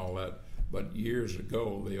steamships and all that, but years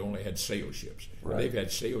ago they only had sail ships. Right. They've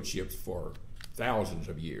had sail ships for thousands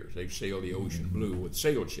of years. They've sailed the ocean blue with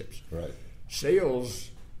sail ships. Right. Sails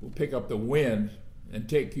will pick up the wind and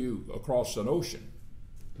take you across an ocean.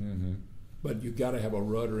 Mm-hmm. But you've got to have a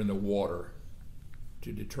rudder in the water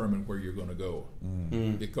to determine where you're going to go.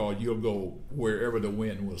 Mm. Because you'll go wherever the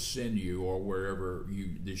wind will send you, or wherever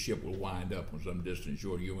the ship will wind up on some distant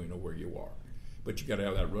shore. You won't know where you are. But you got to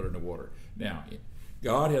have that rudder in the water. Now,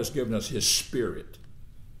 God has given us His Spirit.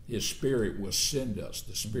 His Spirit will send us.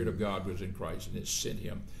 The Spirit of God was in Christ, and it sent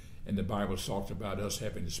Him. And the Bible talks about us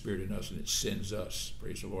having the Spirit in us, and it sends us,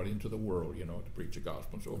 praise the Lord, into the world, to preach the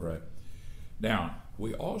gospel and so forth. Right. Now,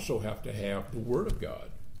 we also have to have the Word of God.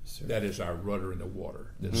 Sure. That is our rudder in the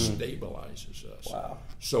water that stabilizes us. Wow.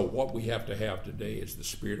 So what we have to have today is the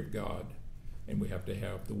Spirit of God, and we have to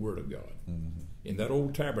have the Word of God. Mm-hmm. In that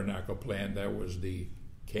old tabernacle plan, there was the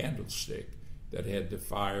candlestick that had the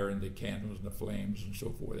fire and the candles and the flames and so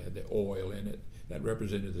forth. It had the oil in it. That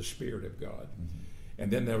represented the Spirit of God. Mm-hmm.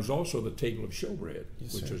 And then there was also the table of showbread,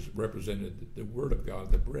 which sir. was represented the Word of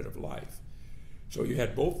God, the bread of life. So you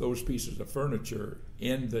had both those pieces of furniture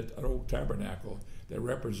in that old tabernacle that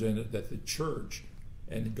represented that the church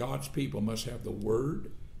and God's people must have the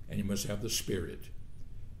Word and you must have the Spirit.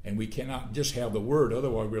 And we cannot just have the Word,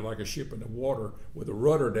 otherwise we're like a ship in the water with a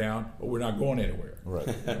rudder down, but we're not going anywhere. Right.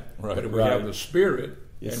 But if we have the Spirit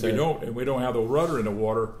Yes, and sir. we don't have the rudder in the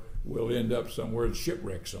water, we'll end up somewhere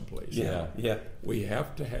shipwrecked someplace. Yeah. Yeah. We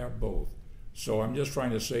have to have both. So I'm just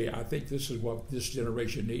trying to say, I think this is what this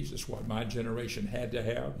generation needs. It's what my generation had to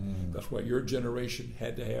have. That's what your generation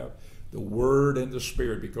had to have. The Word and the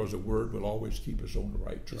Spirit, because the Word will always keep us on the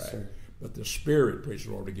right track. Yes, sir. But the Spirit, praise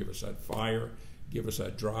the Lord, to give us that fire, give us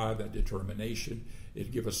that drive, that determination.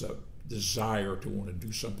 It give us a desire to want to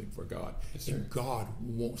do something for God. Yes, sir. And God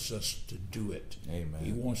wants us to do it. Amen.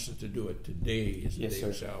 He wants us to do it. Today is the Yes, day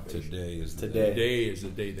of sir. salvation. Today is the Today. Today is the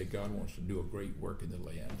day that God wants to do a great work in the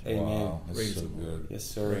land. Amen. Wow, that's Praise so the good. Lord. Yes,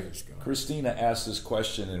 sir. Praise God. Christina asked this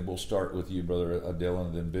question, and we'll start with you, Brother Dylan,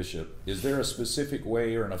 and then Bishop. Is there a specific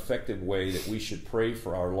way or an effective way that we should pray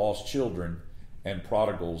for our lost children and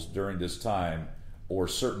prodigals during this time, or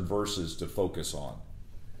certain verses to focus on?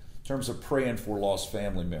 In terms of praying for lost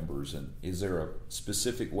family members, and is there a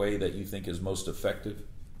specific way that you think is most effective?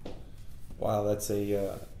 Wow, that's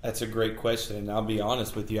a great question, and I'll be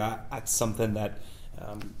honest with you. That's something that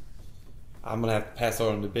I'm gonna have to pass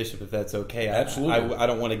on to Bishop if that's okay. Absolutely. I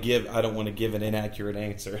don't want to give an inaccurate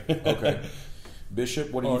answer. Okay,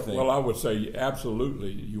 Bishop, what do you think? Well, I would say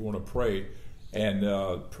absolutely. You want to pray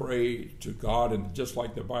and pray to God, and just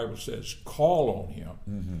like the Bible says, call on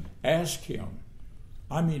Him, ask Him.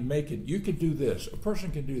 I mean, make it. You can do this. A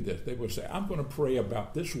person can do this. They will say, "I'm going to pray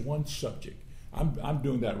about this one subject." I'm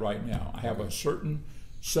doing that right now. I have a certain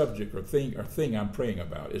subject or thing I'm praying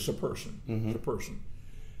about. It's a person. It's a person,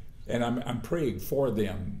 and I'm praying for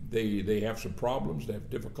them. They have some problems. They have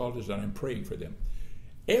difficulties, and I'm praying for them.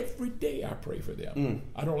 Every day I pray for them.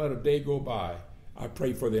 I don't let a day go by. I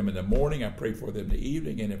pray for them in the morning. I pray for them in the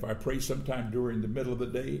evening, and if I pray sometime during the middle of the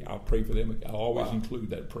day, I'll pray for them. I'll always include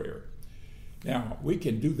that prayer. Now, we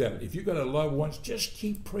can do that. If you've got a loved ones, just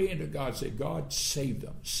keep praying to God. Say, God, save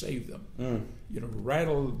them, save them.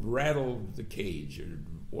 Rattle the cage or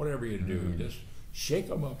whatever you do. Just shake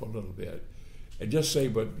them up a little bit. And just say,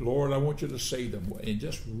 but Lord, I want you to save them. And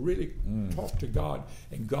just really talk to God.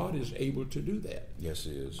 And God is able to do that. Yes,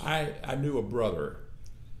 He is. I knew a brother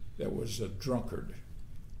that was a drunkard.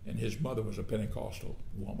 And his mother was a Pentecostal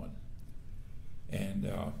woman. And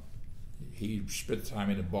he spent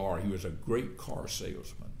time in a bar. He was a great car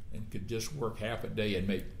salesman and could just work half a day and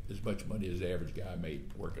make as much money as the average guy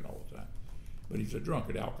made working all the time. But he's a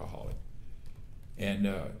drunkard, alcoholic. And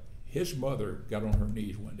his mother got on her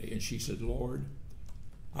knees one day and she said, Lord,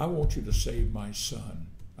 I want you to save my son.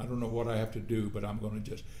 I don't know what I have to do, but I'm going to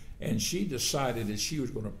just... And she decided that she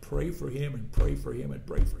was going to pray for him and pray for him and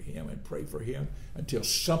pray for him and pray for him until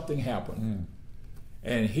something happened.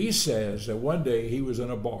 And he says that one day he was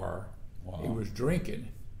in a bar. Wow. He was drinking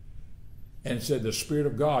and said the Spirit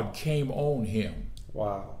of God came on him.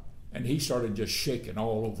 Wow. And he started just shaking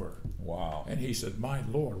all over. Wow. And he said, my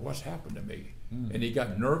Lord, what's happened to me? And he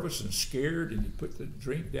got nervous and scared and he put the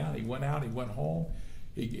drink down. He went out, he went home.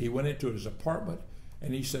 He went into his apartment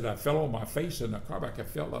and he said, I fell on my face in the carpet. I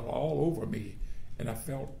felt it all over me. And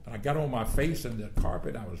I got on my face in the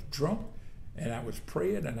carpet. I was drunk and I was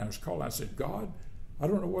praying and I was calling. I said, God, I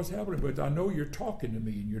don't know what's happening, but I know you're talking to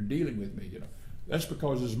me and you're dealing with me, That's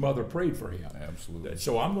because his mother prayed for him. Absolutely.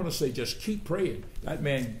 So I'm going to say just keep praying. That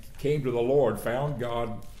man came to the Lord, found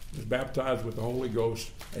God, was baptized with the Holy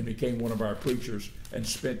Ghost, and became one of our preachers, and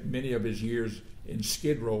spent many of his years in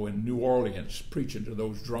Skid Row in New Orleans preaching to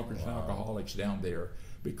those drunkards and alcoholics down there,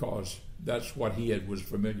 because that's what he was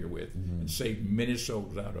familiar with, and saved many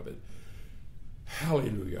souls out of it.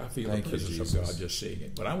 Hallelujah. I feel Thank the you, presence Jesus. of God just saying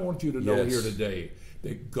it. But I want you to know Yes. here today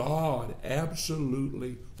that God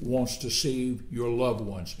absolutely wants to save your loved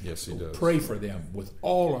ones. Yes, he So does. pray for them with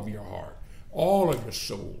all of your heart, all of your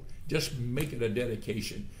soul. Just make it a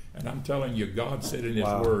dedication. And I'm telling you, God said in his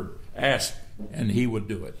Wow. word, ask and he would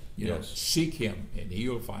do it. You know, Yes. seek him and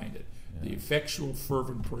he'll find it. The effectual,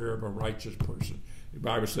 fervent prayer of a righteous person. The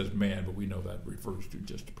Bible says man, but we know that refers to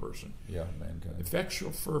just a person. Yeah, mankind.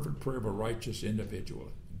 Effectual, fervent prayer of a righteous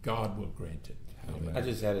individual. God will grant it. Hallelujah. I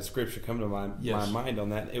just had a scripture come to my Yes. mind on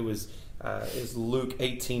that. It was it's Luke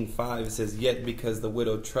 18:5. It says, "Yet because the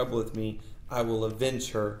widow troubleth me, I will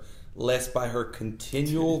avenge her, lest by her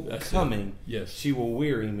continual That's it. coming Yes. she will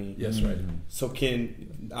weary me." Yes, right. So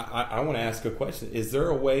I want to ask a question. Is there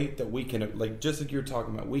a way that we can, like just like you're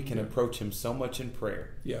talking about, we can approach him so much in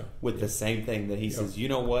prayer Yeah. with the same thing that he says, you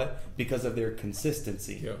know what? Because of their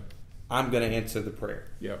consistency, Yeah. I'm going to answer the prayer.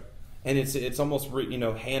 Yeah. And it's almost,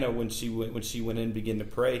 Hannah, when she went in and began to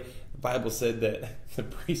pray, the Bible said that the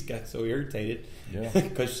priest got so irritated Yeah.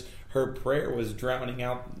 because her prayer was drowning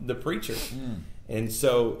out the preacher. And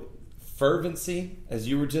so fervency, as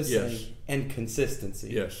you were just Yes. saying, and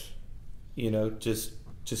consistency. Yes.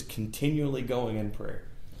 Just continually going in prayer.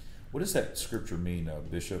 What does that scripture mean,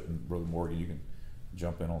 Bishop and Brother Morgan? You can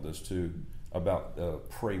jump in on this too, about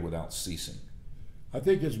pray without ceasing. I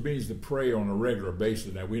think it means to pray on a regular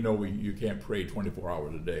basis. Now, we know you can't pray 24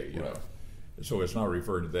 hours a day, you know. So it's not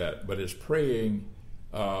referring to that. But it's praying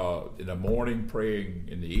in the morning, praying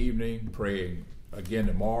in the evening, praying again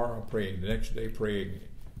tomorrow, praying the next day, praying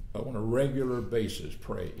on a regular basis,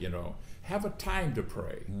 pray, you know. Have a time to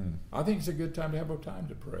pray. I think it's a good time to have a time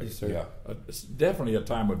to pray. Yes, sir. Yeah. It's definitely a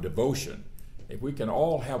time of devotion. If we can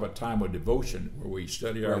all have a time of devotion where we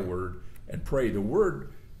study our Right. word and pray. The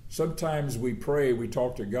word, sometimes we pray, we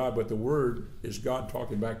talk to God, but the word is God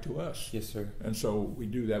talking back to us. Yes, sir. And so we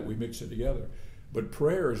do that, we mix it together. But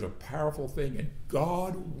prayer is a powerful thing, and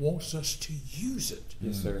God wants us to use it.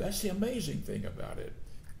 Yes, sir. That's the amazing thing about it.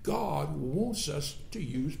 God wants us to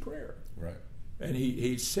use prayer. Right. And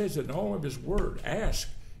he says it in all of his word, ask,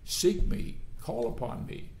 seek me, call upon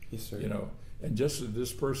me. Yes, sir. You know, and just as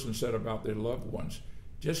this person said about their loved ones,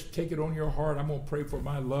 just take it on your heart. I'm going to pray for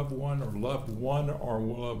my loved one or loved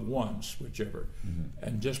loved ones, whichever.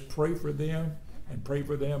 And just pray for them and pray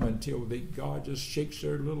for them until God just shakes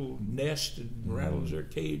their little nest and rattles their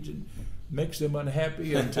cage and makes them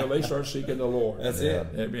unhappy until they start seeking the Lord. That's it.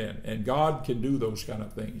 Amen. And God can do those kind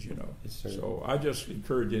of things, you know. Yes, sir. So I just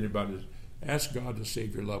encourage anybody to ask God to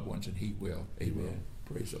save your loved ones, and He will. Amen.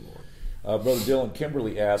 Praise the Lord. Brother Dylan,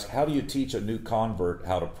 Kimberly asked, how do you teach a new convert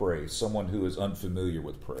how to pray, someone who is unfamiliar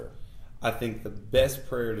with prayer? I think the best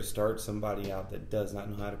prayer to start somebody out that does not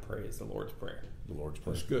know how to pray is the Lord's Prayer. The Lord's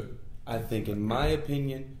Prayer. That's good. I think, in my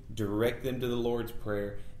opinion, direct them to the Lord's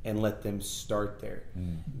Prayer and let them start there.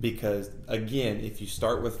 Because, again, if you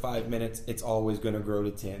start with 5 minutes, it's always going to grow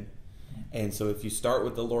to 10. And so if you start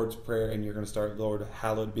with the Lord's Prayer and you're going to start, Lord,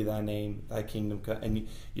 hallowed be thy name, thy kingdom come, and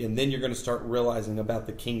then you're going to start realizing about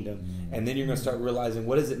the kingdom. And then you're going to start realizing,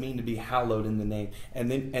 what does it mean to be hallowed in the name? And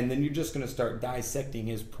then you're just going to start dissecting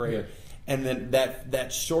his prayer. And then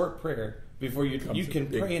that short prayer, before you can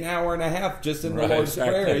pray an hour and a half just in the Lord's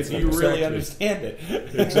Prayer if you really understand it.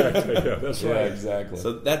 Exactly. Yeah, that's Yeah, right. exactly.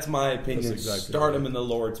 So that's my opinion. That's exactly Start right. them in the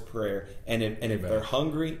Lord's Prayer, and if they're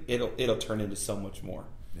hungry, it'll turn into so much more.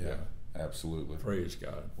 Yeah, absolutely. Praise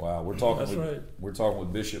God. Wow, we're talking. That's with, right. We're talking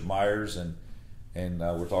with Bishop Myers and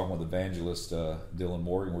we're talking with Evangelist Dylan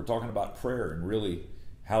Morgan. We're talking about prayer and really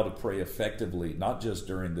how to pray effectively, not just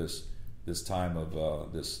during this time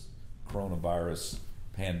of this coronavirus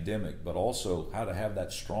pandemic, but also how to have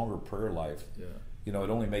that stronger prayer life. Yeah. You know, it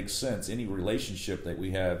only makes sense. Any relationship that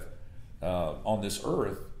we have on this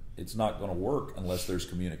earth, it's not going to work unless there's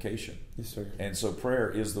communication. Yes, sir. And so prayer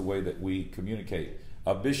is the way that we communicate.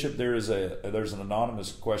 Bishop, there's an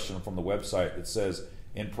anonymous question from the website that says,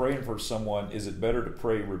 in praying for someone, is it better to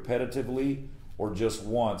pray repetitively or just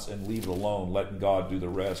once and leave it alone, letting God do the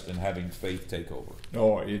rest and having faith take over?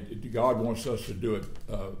 No, God wants us to do it.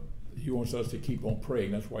 He wants us to keep on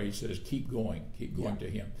praying. That's why He says, keep going to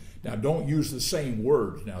Him. Now, don't use the same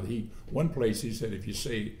words. Now, one place He said,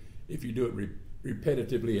 if you do it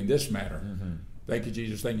repetitively in this manner, thank you,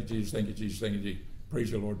 Jesus, thank you, Jesus, thank you, Jesus, thank you, Jesus,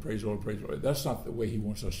 praise the Lord, praise the Lord, praise the Lord. That's not the way He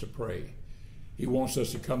wants us to pray. He wants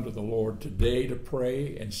us to come to the Lord today to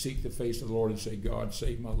pray and seek the face of the Lord and say, God,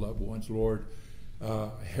 save my loved ones. Lord,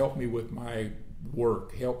 help me with my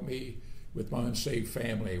work. Help me with my unsaved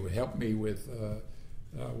family. Help me with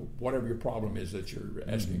whatever your problem is that you're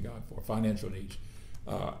asking God for, financial needs.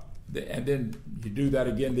 And then you do that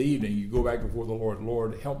again the evening. You go back before the Lord.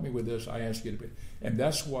 Lord, help me with this. I ask you to pray. And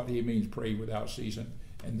that's what he means, pray without ceasing,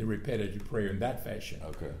 and the repetitive prayer in that fashion.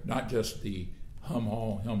 Okay. Not just the hum,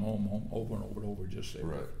 over and over and over, just say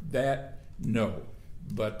Right. that, no.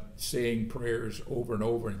 But saying prayers over and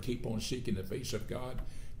over and keep on seeking the face of God,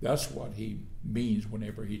 that's what he means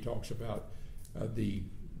whenever he talks about the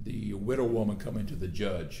widow woman coming to the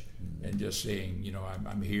judge and just saying,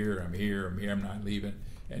 I'm here, I'm not leaving.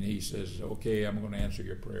 And he says, okay, I'm going to answer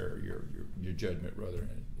your prayer, your judgment, brother.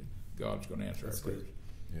 And God's going to answer our prayers.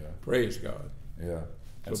 Yeah. Praise God. Yeah.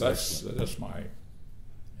 That's my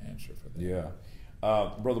answer for that. Yeah.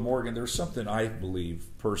 Brother Morgan, there's something I believe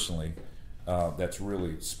personally that's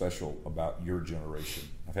really special about your generation.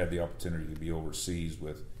 I've had the opportunity to be overseas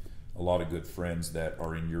with a lot of good friends that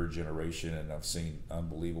are in your generation, and I've seen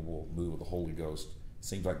unbelievable move of the Holy Ghost. It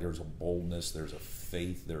seems like there's a boldness, there's a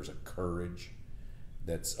faith, there's a courage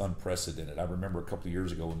that's unprecedented. I remember a couple of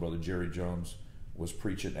years ago when Brother Jerry Jones was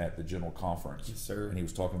preaching at the General Conference. Yes, sir. And he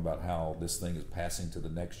was talking about how this thing is passing to the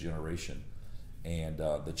next generation and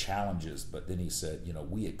the challenges, but then he said,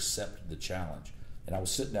 we accept the challenge. And I was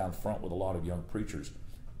sitting down front with a lot of young preachers,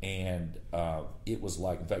 and it was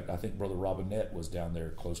like, in fact, I think Brother Robinette was down there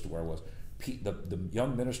close to where I was. The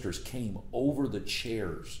young ministers came over the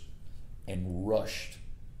chairs and rushed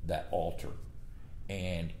that altar.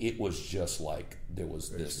 And it was just like there was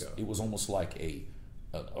this, it was almost like a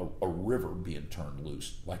river being turned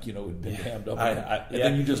loose, like it'd been dammed up, and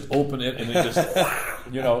then you just open it, and it just,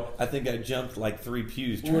 I think I jumped like 3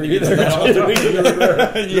 pews. Were you there?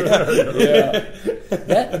 Yeah.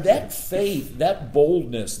 That faith, that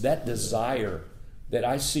boldness, that desire that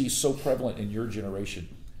I see so prevalent in your generation,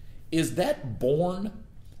 is that born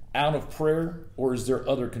out of prayer, or is there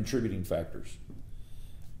other contributing factors?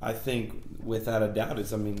 I think without a doubt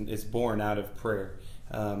it's born out of prayer.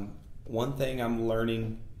 One thing I'm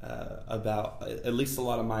learning about at least a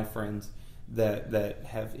lot of my friends that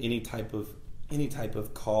have any type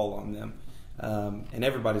of call on them, and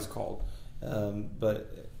everybody's called,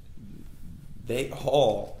 but they're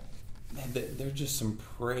just some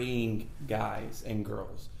praying guys and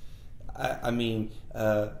girls.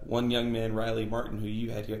 One young man, Riley Martin, who you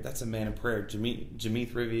had here, that's a man of prayer.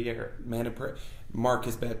 Jameeth Riviere, man of prayer.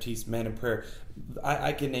 Marcus Baptiste, man of prayer.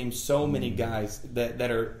 I can name so many guys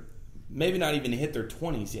that are maybe not even hit their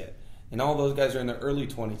 20s yet, and all those guys are in their early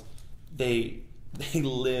 20s. They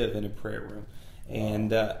live in a prayer room,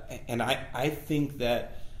 and I think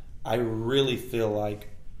that I really feel like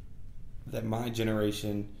that my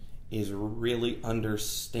generation is really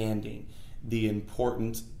understanding the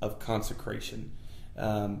importance of consecration.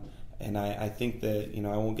 And I think that,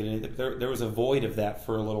 I won't get into it. There was a void of that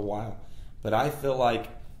for a little while. But I feel like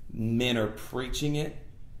men are preaching it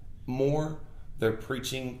more. They're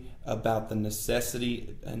preaching about the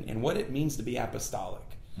necessity and what it means to be apostolic.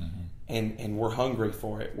 Mm-hmm. And we're hungry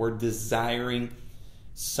for it. We're desiring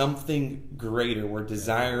something greater. We're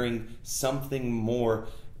desiring something more.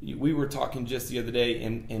 We were talking just the other day,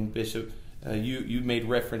 and Bishop, you made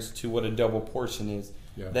reference to what a double portion is.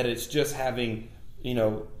 Yeah. That it's just having,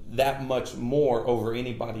 that much more over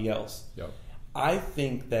anybody else. Yep. I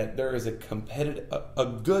think that there is a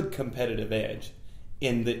good competitive edge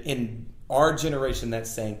in our generation that's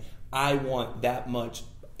saying, I want that much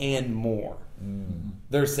and more. Mm-hmm.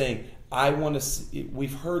 They're saying, I want to see.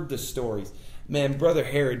 We've heard the stories. Man, Brother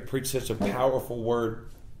Herod preached such a powerful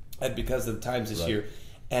word because of the times this year.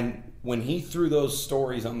 And when he threw those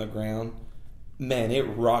stories on the ground, man, it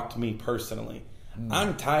rocked me personally.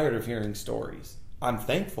 I'm tired of hearing stories. I'm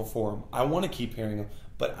thankful for them. I want to keep hearing them.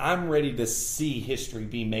 But I'm ready to see history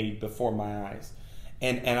be made before my eyes.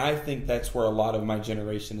 And I think that's where a lot of my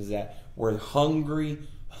generation is at. We're hungry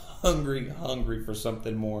for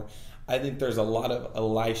something more. I think there's a lot of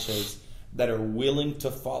Elishas that are willing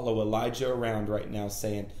to follow Elijah around right now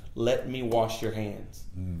saying, let me wash your hands.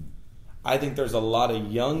 I think there's a lot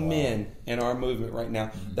of young men in our movement right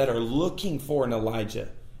now that are looking for an Elijah.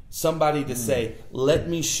 Somebody to say, let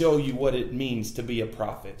me show you what it means to be a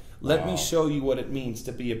prophet. Let me show you what it means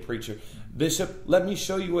to be a preacher. Bishop, let me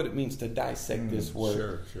show you what it means to dissect this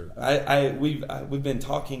word. Sure. We've been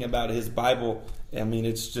talking about his Bible. I mean,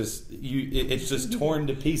 it's just torn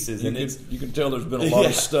to pieces, and you can tell there's been a lot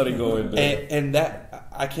of study going there. And that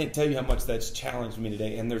I can't tell you how much that's challenged me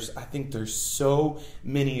today. And I think there's so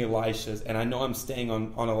many Elishas, and I know I'm staying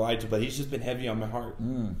on Elijah, but he's just been heavy on my heart,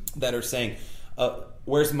 that are saying,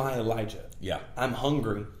 where's my Elijah? Yeah. I'm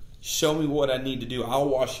hungry. Show me what I need to do. I'll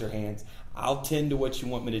wash your hands. I'll tend to what you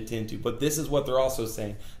want me to tend to. But this is what they're also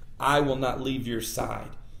saying. I will not leave your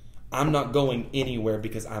side. I'm not going anywhere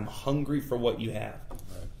because I'm hungry for what you have.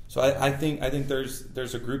 Right. So I think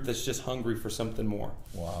there's a group that's just hungry for something more.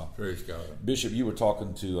 Wow. Praise God. Bishop, you were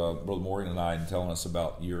talking to Brother Maureen and I and telling us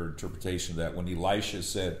about your interpretation of that. When Elisha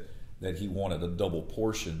said that he wanted a double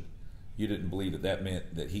portion, you didn't believe that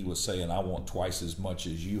meant that he was saying, I want twice as much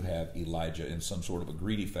as you have, Elijah, in some sort of a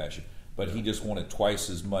greedy fashion. But he just wanted twice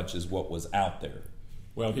as much as what was out there.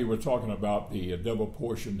 Well, he was talking about the double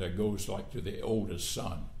portion that goes like to the oldest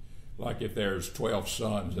son. Like if there's 12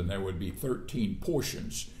 sons, then there would be 13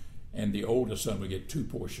 portions, and the oldest son would get 2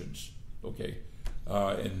 portions. Okay,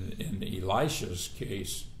 in Elisha's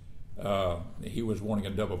case, he was wanting a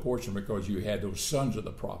double portion because you had those sons of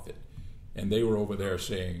the prophet, and they were over there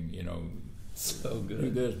saying, so good. Do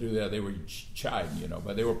this, do that. They were chiding,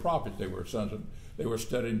 but they were prophets. They were sons of. They were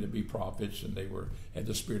studying to be prophets, and they had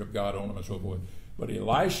the Spirit of God on them and so forth. But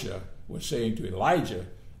Elisha was saying to Elijah,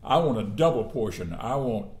 I want a double portion. I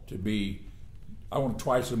want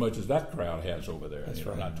twice as much as that crowd has over there. That's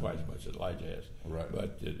right. Not twice as much as Elijah has. Right.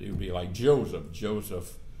 But it would be like Joseph.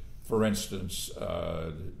 Joseph, for instance,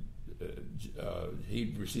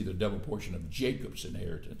 he received a double portion of Jacob's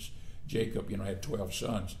inheritance. Jacob, had 12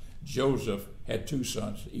 sons. Joseph had 2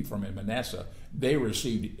 sons, Ephraim and Manasseh. They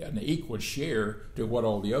received an equal share to what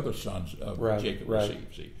all the other sons of Jacob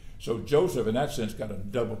received. See? So Joseph, in that sense, got a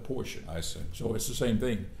double portion. I see. So it's the same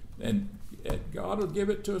thing. And God will give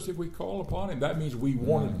it to us if we call upon Him. That means we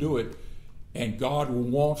want to do it. And God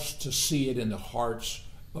wants to see it in the hearts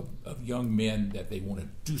of young men that they want to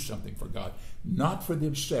do something for God. Not for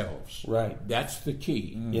themselves. Right. That's the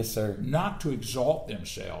key. Yes, sir. Not to exalt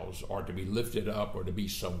themselves or to be lifted up or to be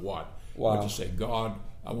somewhat. Wow. But to say, God,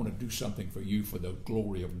 I want to do something for you for the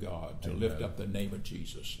glory of God, to lift up the name of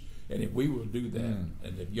Jesus. And if we will do that,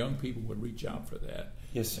 and if young people would reach out for that,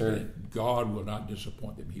 yes, sir, God will not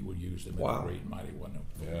disappoint them. He will use them in a great and mighty one.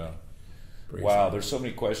 Yeah. Praise wow, God. There's so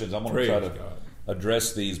many questions. I'm going to try to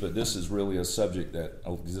address these, but this is really a subject that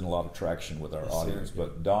is in a lot of traction with our audience. Sir.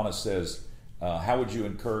 But Donna says, how would you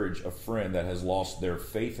encourage a friend that has lost their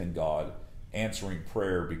faith in God answering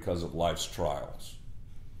prayer because of life's trials?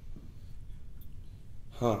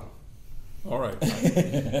 All right.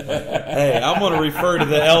 Hey, I'm going to refer to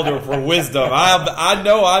the elder for wisdom. I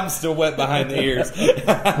know I'm still wet behind the ears.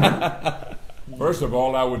 First of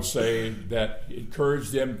all, I would say that encourage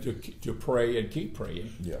them to pray and keep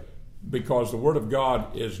praying. Yeah. Because the Word of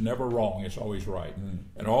God is never wrong; it's always right.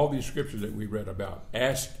 And all these scriptures that we read about,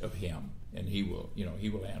 ask of Him, and He will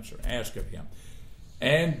answer. Ask of Him,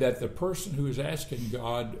 and that the person who is asking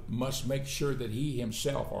God must make sure that he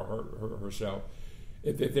himself or herself,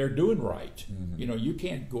 if they're doing right. You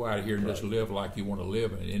can't go out here and just live like you want to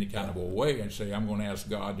live in any kind of a way and say, I'm going to ask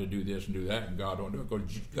God to do this and do that, and God don't do it.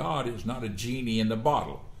 Because God is not a genie in the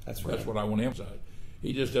bottle. That's right. That's what I want to emphasize.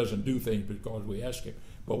 He just doesn't do things because we ask Him.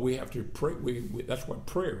 But we have to pray. That's what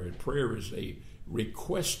prayer is. Prayer is a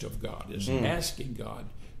request of God. It's asking God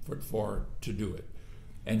to do it.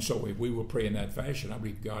 And so if we will pray in that fashion, I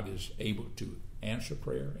believe God is able to answer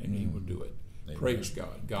prayer, and He will do it. Amen. Praise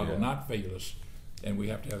God. God will not fail us, and we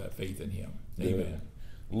have to have that faith in Him. Amen. Good.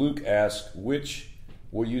 Luke asks, which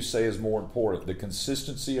will you say is more important, the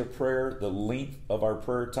consistency of prayer, the length of our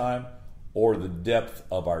prayer time, or the depth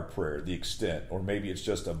of our prayer, the extent? Or maybe it's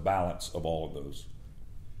just a balance of all of those.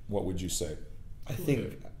 What would you say? I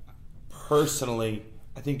think, personally,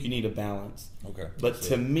 I think you need a balance. Okay. But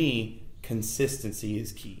to me, consistency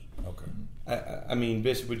is key. Okay. I mean,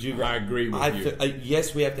 Bishop, would you agree? I agree with you.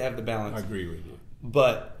 Yes, we have to have the balance. I agree with you.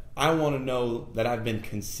 But I want to know that I've been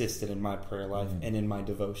consistent in my prayer life and in my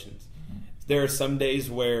devotions. There are some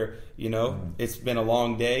days where, it's been a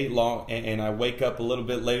long day, and I wake up a little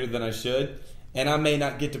bit later than I should, and I may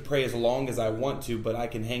not get to pray as long as I want to, but I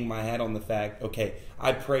can hang my hat on the fact, okay,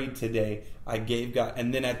 I prayed today, I gave God,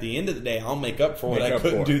 and then at the end of the day, I'll make up for what I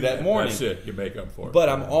couldn't do that morning. That's it, you make up for it. But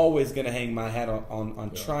I'm always going to hang my hat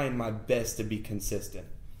on trying my best to be consistent.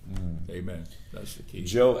 Amen. That's the key.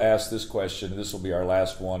 Joe asked this question. This will be our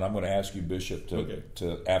last one. I'm going to ask you, Bishop,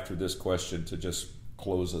 to after this question, to just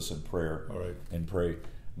close us in prayer. All right. And pray.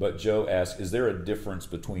 But Joe asked, is there a difference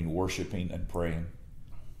between worshiping and praying?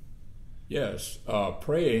 Yes.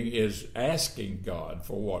 Praying is asking God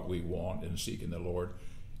for what we want and seeking the Lord.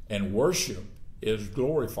 And worship is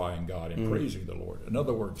glorifying God and praising the Lord. In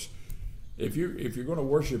other words, if you're going to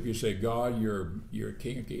worship, you say, God, you're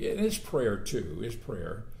King of Kings, and it's prayer too. It's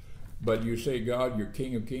prayer, but you say, God, you're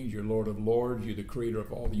King of Kings, you're Lord of Lords, you're the Creator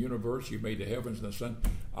of all the universe. You made the heavens and the sun.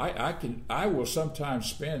 I will sometimes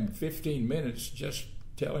spend 15 minutes just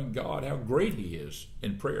telling God how great He is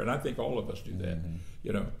in prayer, and I think all of us do that,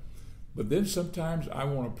 you know. But then sometimes I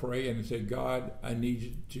want to pray and say, God, I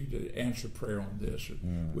need you to answer prayer on this. Or,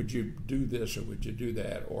 would you do this, or would you do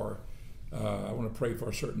that? Or I want to pray for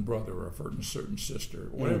a certain brother or a certain sister,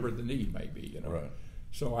 whatever the need may be, you know. Right.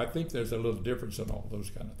 So I think there's a little difference in all those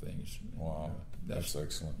kind of things. Wow, that's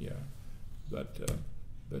excellent. Yeah, but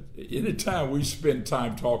any time we spend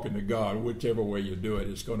time talking to God, whichever way you do it,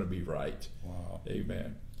 it's going to be right. Wow.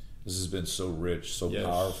 Amen. This has been so rich, so Yes.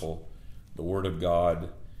 powerful. The Word of God,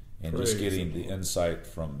 and just Praise getting the the Lord. insight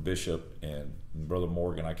from Bishop and Brother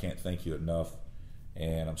Morgan. I can't thank you enough.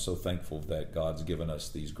 And I'm so thankful that God's given us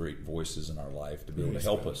these great voices in our life to be able to Praise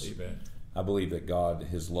help God. us. Amen. I believe that God,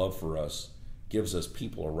 His love for us, gives us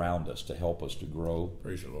people around us to help us to grow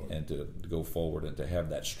Praise the Lord. and to go forward and to have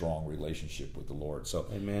that strong relationship with the Lord. So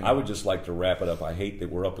Amen. I would just like to wrap it up. I hate that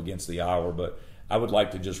we're up against the hour, but I would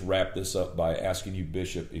like to just wrap this up by asking you,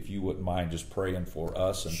 Bishop, if you wouldn't mind just praying for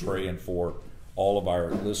us and Sure. praying for all of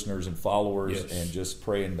our listeners and followers, Yes. and just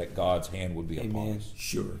praying that God's hand would be upon Amen. us.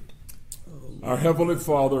 Sure. Our Heavenly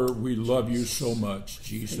Father, we love you so much,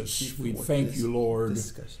 Jesus. We thank you, Lord,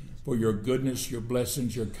 for your goodness, your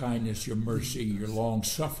blessings, your kindness, your mercy, your long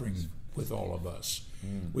suffering with all of us.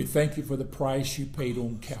 We thank you for the price you paid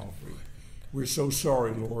on Calvary. We're so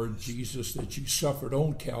sorry, Lord Jesus, that you suffered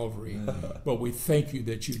on Calvary, but we thank you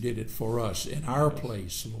that you did it for us in our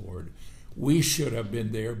place, Lord. We should have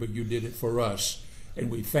been there, but you did it for us, and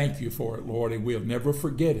we thank you for it, Lord, and we'll never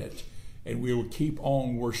forget it. And we will keep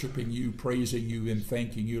on worshiping you, praising you, and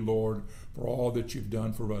thanking you, Lord, for all that you've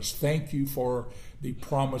done for us. Thank you for the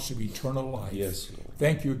promise of eternal life. Yes, Lord.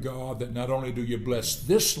 Thank you, God, that not only do you bless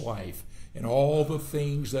this life and all the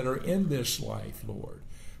things that are in this life, Lord,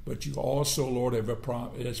 but you also, Lord, have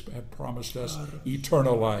promised us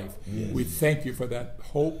eternal life. Yes. We thank you for that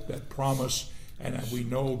hope, that promise, and we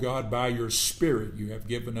know, God, by your Spirit you have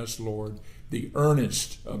given us, Lord, the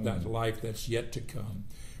earnest of that life that's yet to come.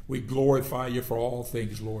 We glorify you for all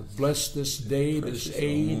things, Lord. Bless this day, this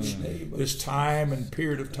age, this time and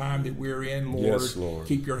period of time that we're in, Lord. Yes, Lord.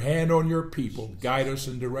 Keep your hand on your people. Guide us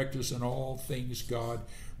and direct us in all things, God.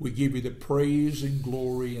 We give you the praise and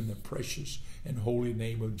glory in the precious and holy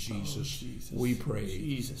name of Jesus. We pray.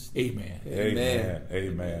 Jesus. Amen. Amen.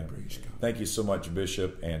 Amen. Praise God. Thank you so much,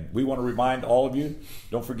 Bishop. And we want to remind all of you,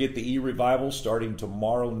 don't forget the E-Revival starting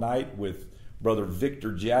tomorrow night with Brother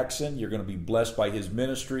Victor Jackson. You're going to be blessed by his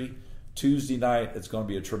ministry. Tuesday night, it's going to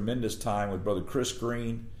be a tremendous time with Brother Chris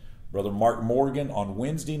Green, Brother Mark Morgan on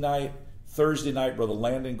Wednesday night. Thursday night, Brother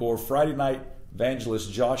Landon Gore. Friday night,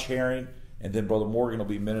 Evangelist Josh Herring. And then Brother Morgan will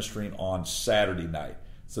be ministering on Saturday night.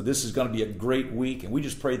 So this is going to be a great week. And we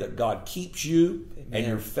just pray that God keeps you and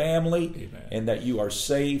your family, Amen. and that you are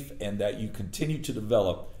safe and that you continue to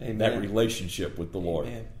develop that Amen. relationship with the Lord.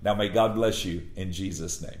 Amen. Now may God bless you in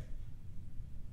Jesus' name.